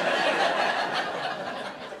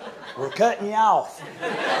 We're cutting you off.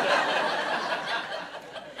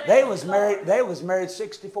 They was married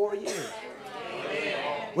 64 years.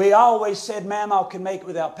 We always said, Mama could make it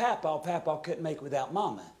without Papa. Papa couldn't make it without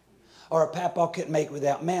Mama. Or Papa couldn't make it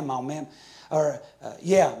without Mama. Mama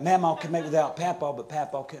could make it without Papa, but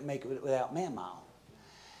Papa couldn't make it without Mama.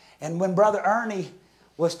 And when Brother Ernie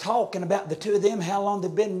was talking about the two of them, how long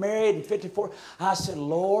they've been married, and 54, I said,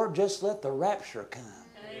 Lord, just let the rapture come.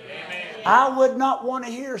 Amen. I would not want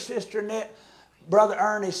to hear Sister Annette, Brother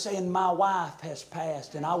Ernie saying, my wife has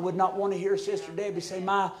passed. And I would not want to hear Sister Debbie say,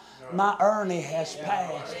 my Ernie has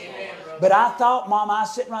passed. But I thought, Mama, I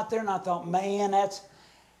was sitting right there and I thought, man,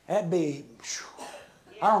 that'd be,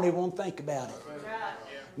 I don't even want to think about it.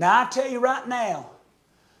 Now, I tell you right now,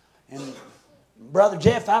 and Brother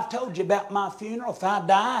Jeff, I've told you about my funeral if I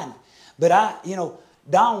die. But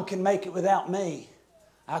Dawn can make it without me.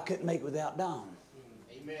 I couldn't make it without Dawn.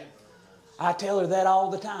 Amen. I tell her that all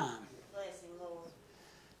the time.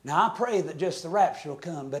 Now, I pray that just the rapture will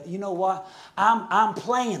come. But you know what? I'm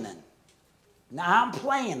planning. Now, I'm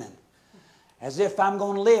planning as if I'm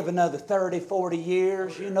going to live another 30, 40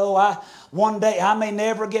 years. One day I may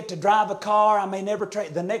never get to drive a car. I may never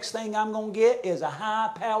trade. The next thing I'm going to get is a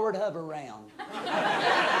high-powered hover round.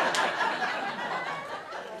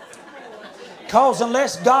 Because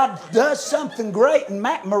unless God does something great and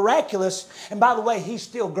miraculous, and by the way, He's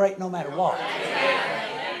still great no matter what.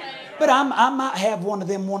 But I might have one of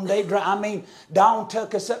them one day. I mean, Dawn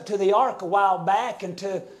took us up to the Ark a while back and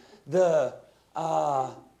to the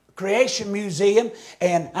Creation Museum,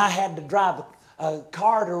 and I had to drive a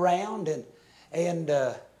cart around, and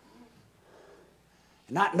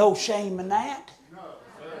not no shame in that.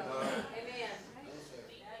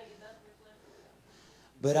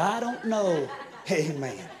 But I don't know.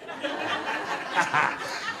 Amen.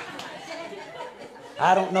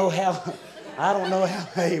 I don't know how.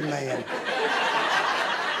 Amen.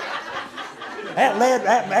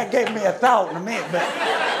 That gave me a thought in a minute, but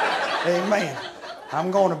amen.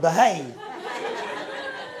 I'm going to behave.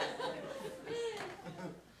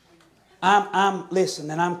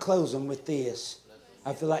 Listen, and I'm closing with this.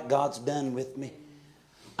 I feel like God's done with me.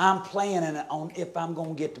 I'm planning on if I'm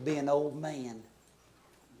going to get to be an old man.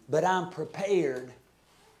 But I'm prepared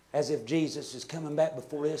as if Jesus is coming back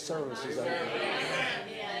before His service is over.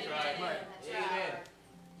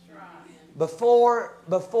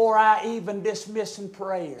 Before I even dismiss in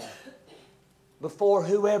prayer, before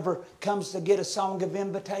whoever comes to get a song of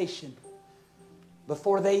invitation,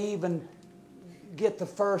 before they even get the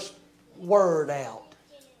first word out,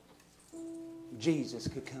 Jesus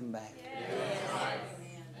could come back.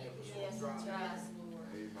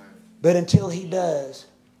 But until He does,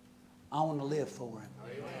 I want to live for Him.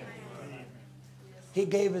 He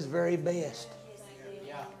gave His very best.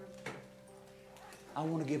 I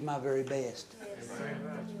want to give my very best.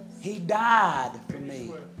 He died for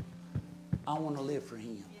me. I want to live for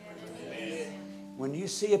Him. When you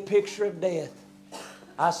see a picture of death,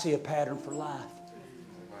 I see a pattern for life.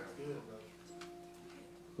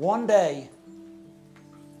 One day,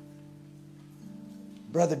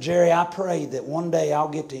 Brother Jerry, I pray that one day I'll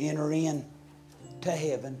get to enter in to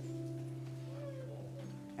heaven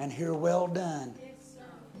and hear, "Well done,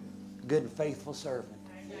 good and faithful servant."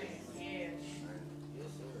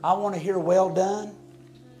 I want to hear, "Well done."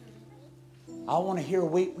 I want to hear,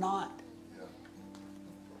 "Weep not."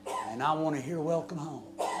 And I want to hear, "Welcome home."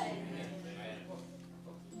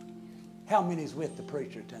 How many's with the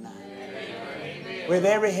preacher tonight? With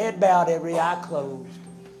every head bowed, every eye closed.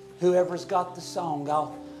 Whoever's got the song,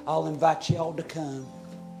 I'll invite you all to come.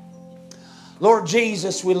 Lord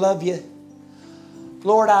Jesus, we love You.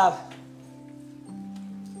 Lord, I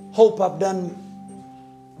hope I've done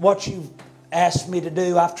what You've asked me to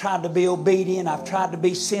do. I've tried to be obedient. I've tried to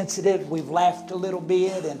be sensitive. We've laughed a little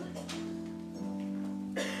bit.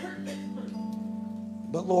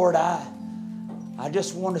 But Lord, I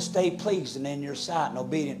just want to stay pleasing in Your sight and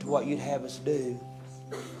obedient to what You'd have us do.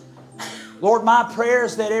 Lord, my prayer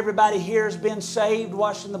is that everybody here has been saved,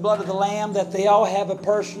 washed in the blood of the Lamb, that they all have a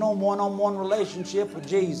personal one-on-one relationship with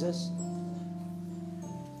Jesus.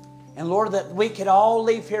 And Lord, that we could all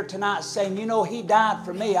leave here tonight saying, "You know, He died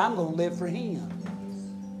for me. I'm going to live for Him."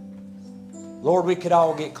 Lord, we could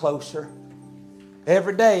all get closer.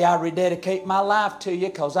 Every day I rededicate my life to You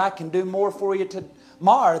because I can do more for You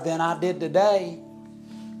tomorrow than I did today.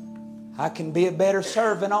 I can be a better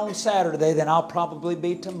servant on Saturday than I'll probably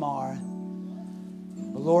be tomorrow.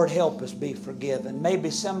 But Lord, help us be forgiven.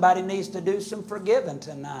 Maybe somebody needs to do some forgiving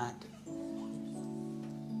tonight.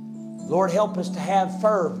 Lord, help us to have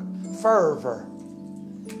fervor.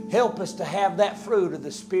 Help us to have that fruit of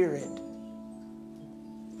the Spirit.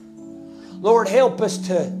 Lord, help us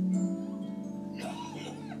to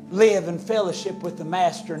live in fellowship with the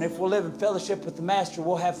Master. And if we'll live in fellowship with the Master,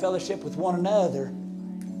 we'll have fellowship with one another.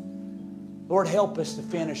 Lord, help us to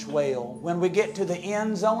finish well. When we get to the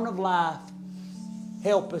end zone of life,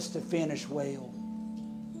 help us to finish well.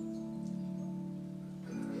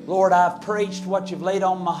 Lord, I've preached what You've laid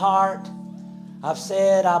on my heart. I've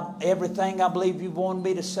said everything I believe You've wanted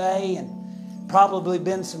me to say, and probably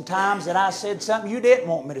been some times that I said something You didn't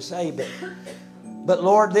want me to say. But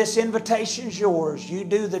Lord, this invitation's Yours. You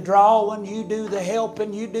do the drawing, You do the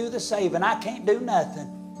helping, You do the saving. I can't do nothing.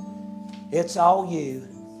 It's all You.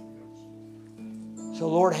 So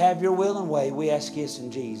Lord, have Your will and way. We ask this in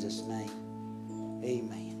Jesus' name.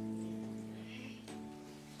 Amen.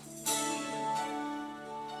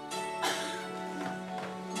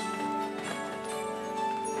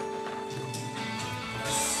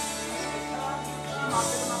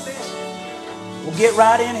 We'll get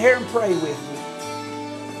right in here and pray with you.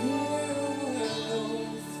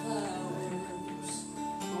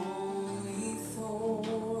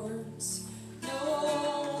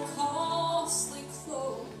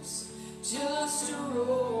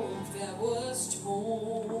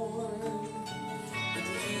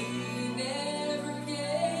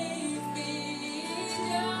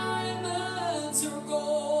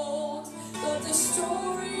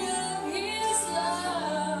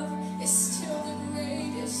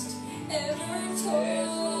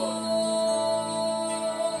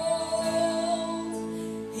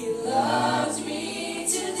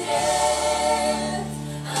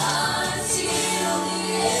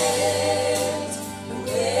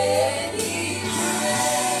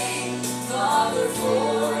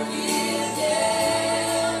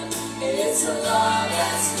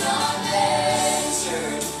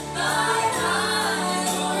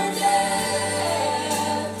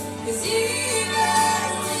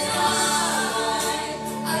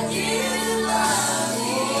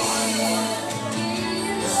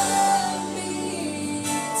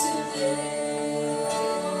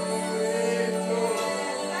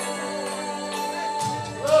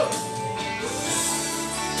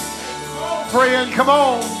 Friend, come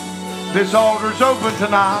on. This altar's open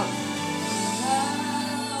tonight.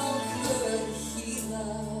 How could He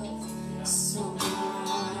love someone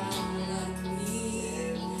like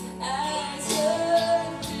me as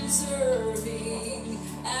undeserved?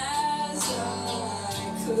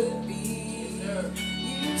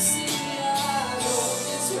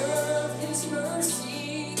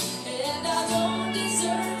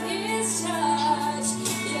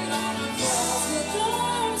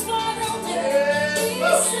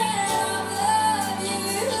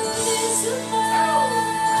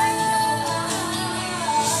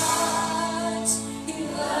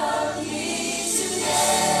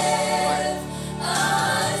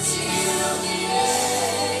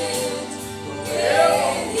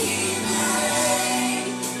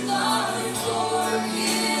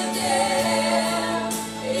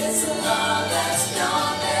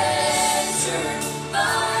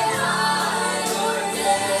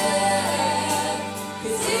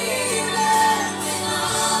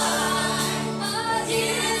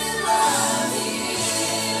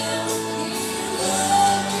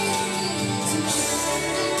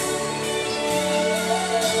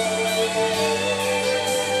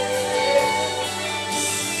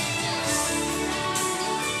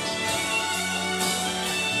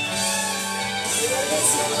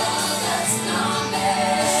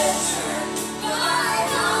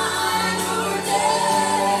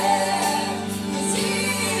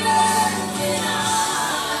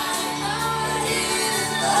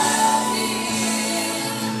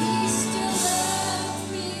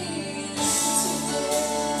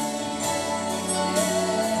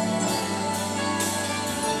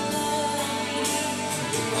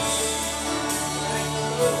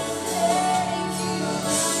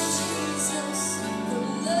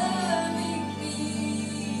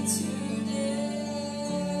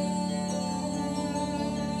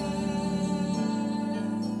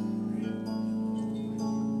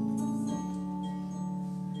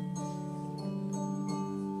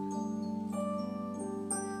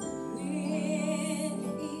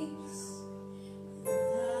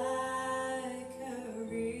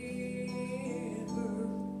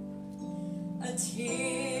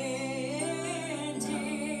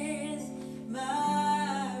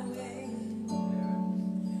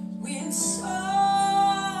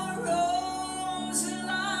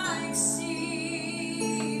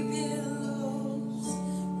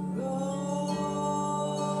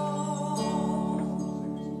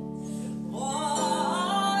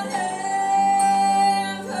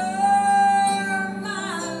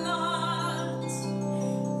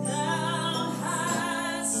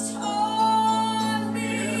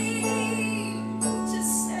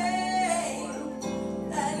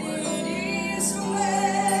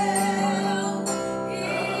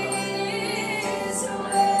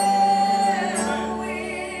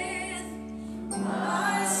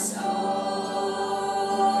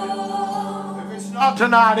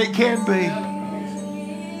 Tonight it can be.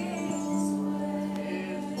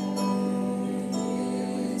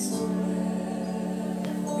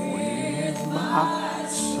 With my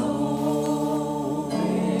soul,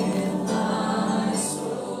 with my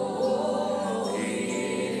soul, it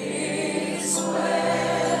is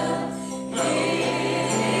well, with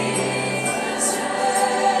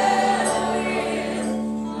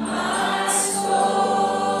my soul.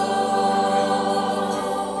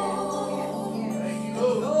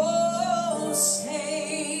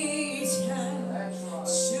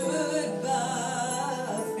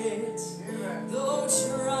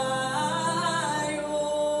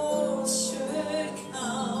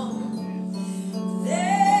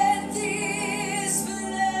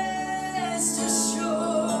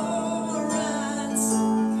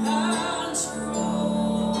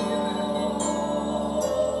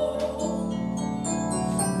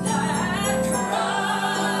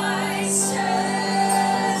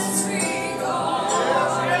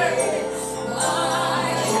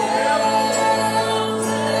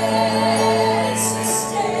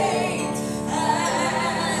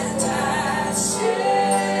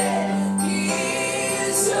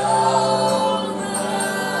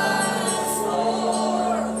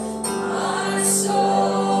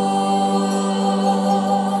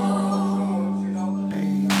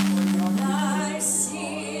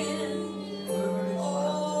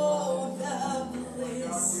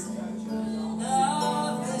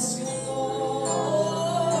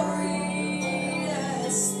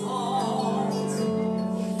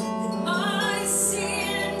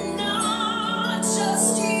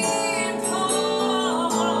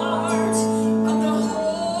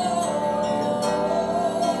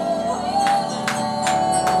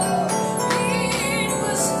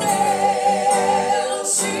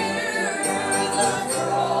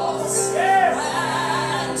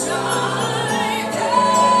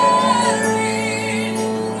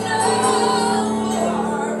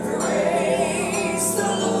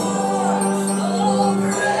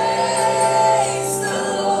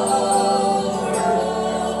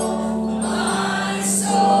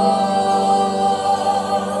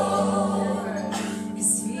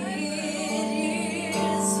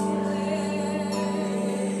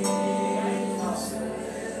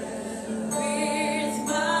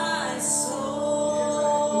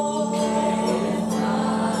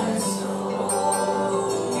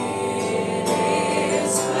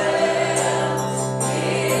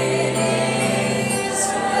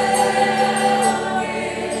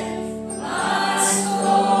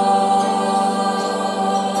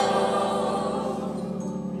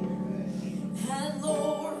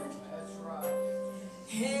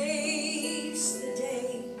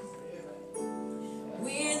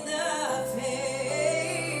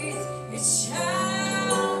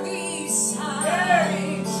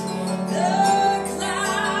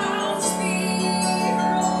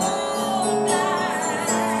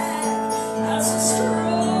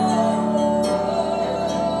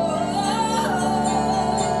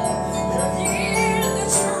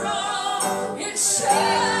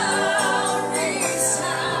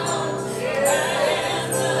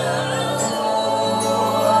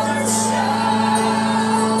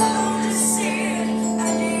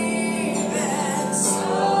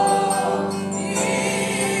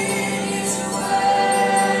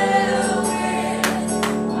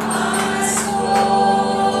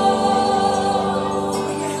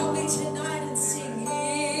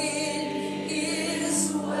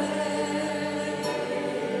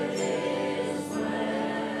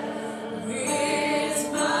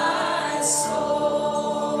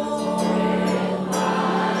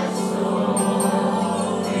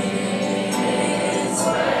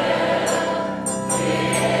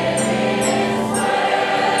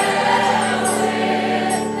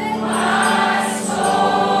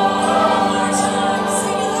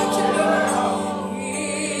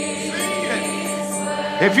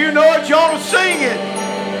 If you know it, you ought to sing it.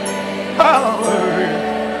 Hallelujah.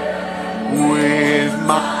 With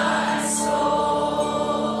my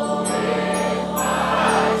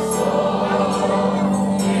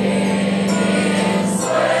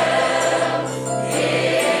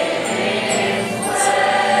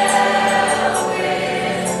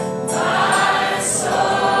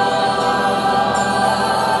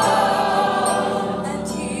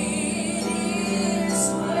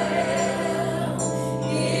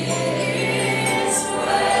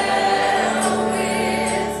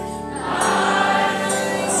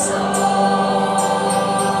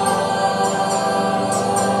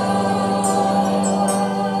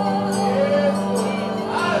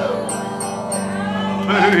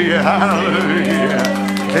Hallelujah, hallelujah.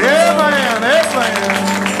 Amen, amen.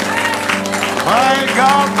 Thank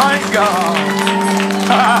God, thank God.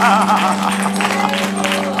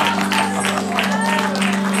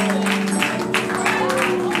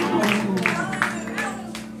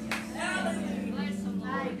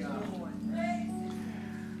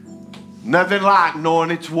 Nothing like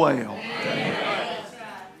knowing it's well.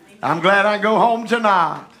 I'm glad I go home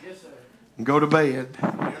tonight and go to bed.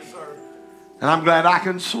 And I'm glad I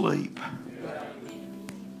can sleep.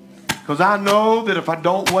 Because I know that if I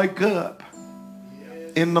don't wake up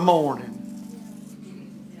in the morning,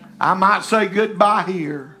 I might say goodbye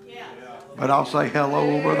here, but I'll say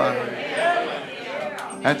hello over there.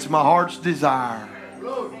 That's my heart's desire.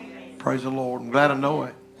 Praise the Lord. I'm glad I know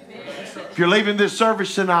it. If you're leaving this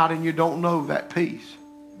service tonight and you don't know that peace,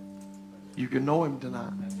 you can know Him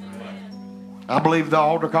tonight. I believe the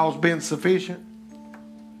altar call's been sufficient.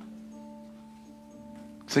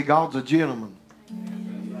 See, God's a gentleman.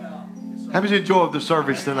 Have you enjoyed the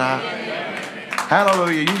service tonight?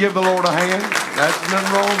 Hallelujah. You can give the Lord a hand. That's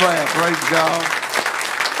nothing wrong with that. Praise God.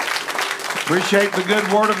 Appreciate the good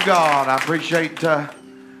word of God. I appreciate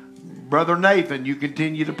Brother Nathan. You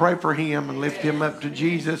continue to pray for him and lift him up to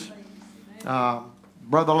Jesus.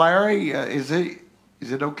 Brother Larry, is it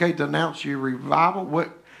okay to announce your revival?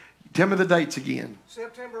 Tell me the dates again.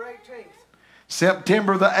 September 18th.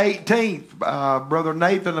 September the 18th, Brother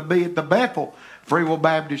Nathan will be at the Bethel Free Will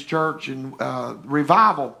Baptist Church and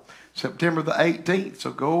revival, September the 18th.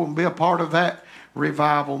 So go and be a part of that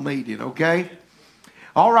revival meeting, okay?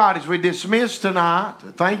 All right, as we dismiss tonight,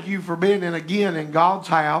 thank you for being again in God's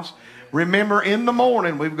house. Remember, in the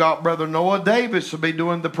morning, we've got Brother Noah Davis to be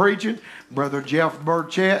doing the preaching, Brother Jeff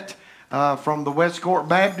Burchett from the West Court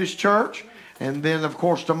Baptist Church, and then, of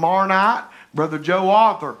course, tomorrow night, Brother Joe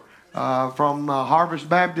Arthur from Harvest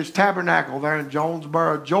Baptist Tabernacle there in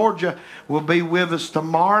Jonesboro, Georgia, will be with us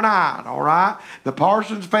tomorrow night, all right? The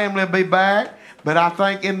Parsons family will be back, but I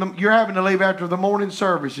think you're having to leave after the morning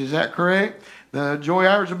service. Is that correct? The Joy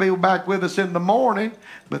Hours will be back with us in the morning,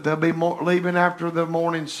 but they'll be leaving after the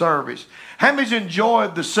morning service. How many's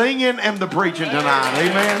enjoyed the singing and the preaching tonight?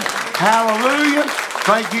 Amen. Hallelujah.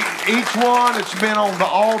 Thank you, each one that's been on the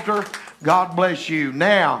altar. God bless you.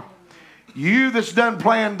 Now, you that's done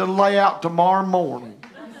plan to lay out tomorrow morning,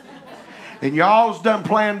 and y'all's done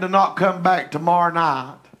plan to not come back tomorrow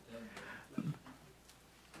night,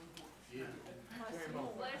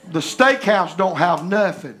 the steakhouse don't have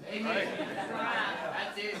nothing.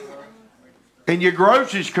 And your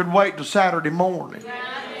groceries could wait till Saturday morning.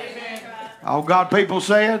 Oh, God, people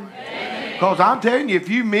said? Because I'm telling you, if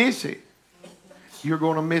you miss it, you're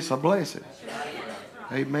going to miss a blessing.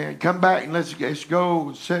 Amen. Come back and let's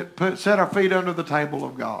go set our feet under the table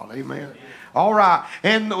of God. Amen. All right.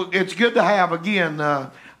 And it's good to have, again,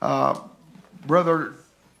 Brother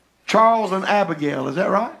Charles and Abigail. Is that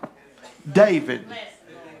right? David.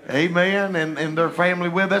 Amen. And their family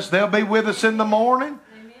with us. They'll be with us in the morning.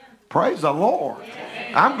 Praise the Lord.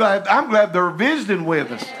 I'm glad they're visiting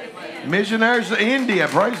with us. Missionaries to India.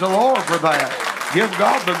 Praise the Lord for that. Give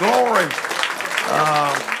God the glory.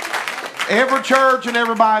 Every church and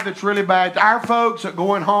everybody that's really bad. Our folks that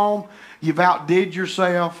going home, you've outdid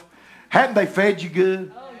yourself. Hadn't they fed you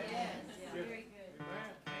good? Oh, yes. Very good.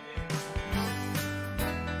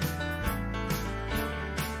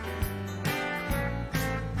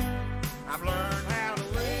 I've learned how to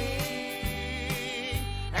lean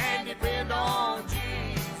and depend on Jesus.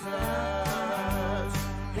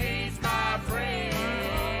 He's my friend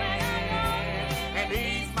and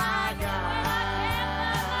He's my guide.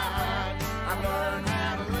 I've learned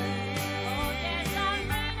how to lean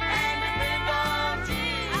and depend on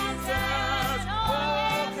Jesus.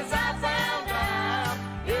 Oh,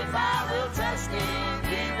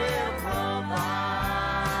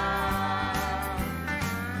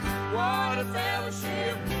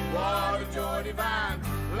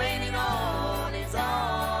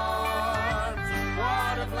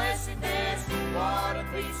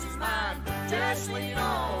 just lean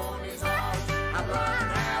on his arms. I've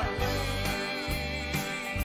learned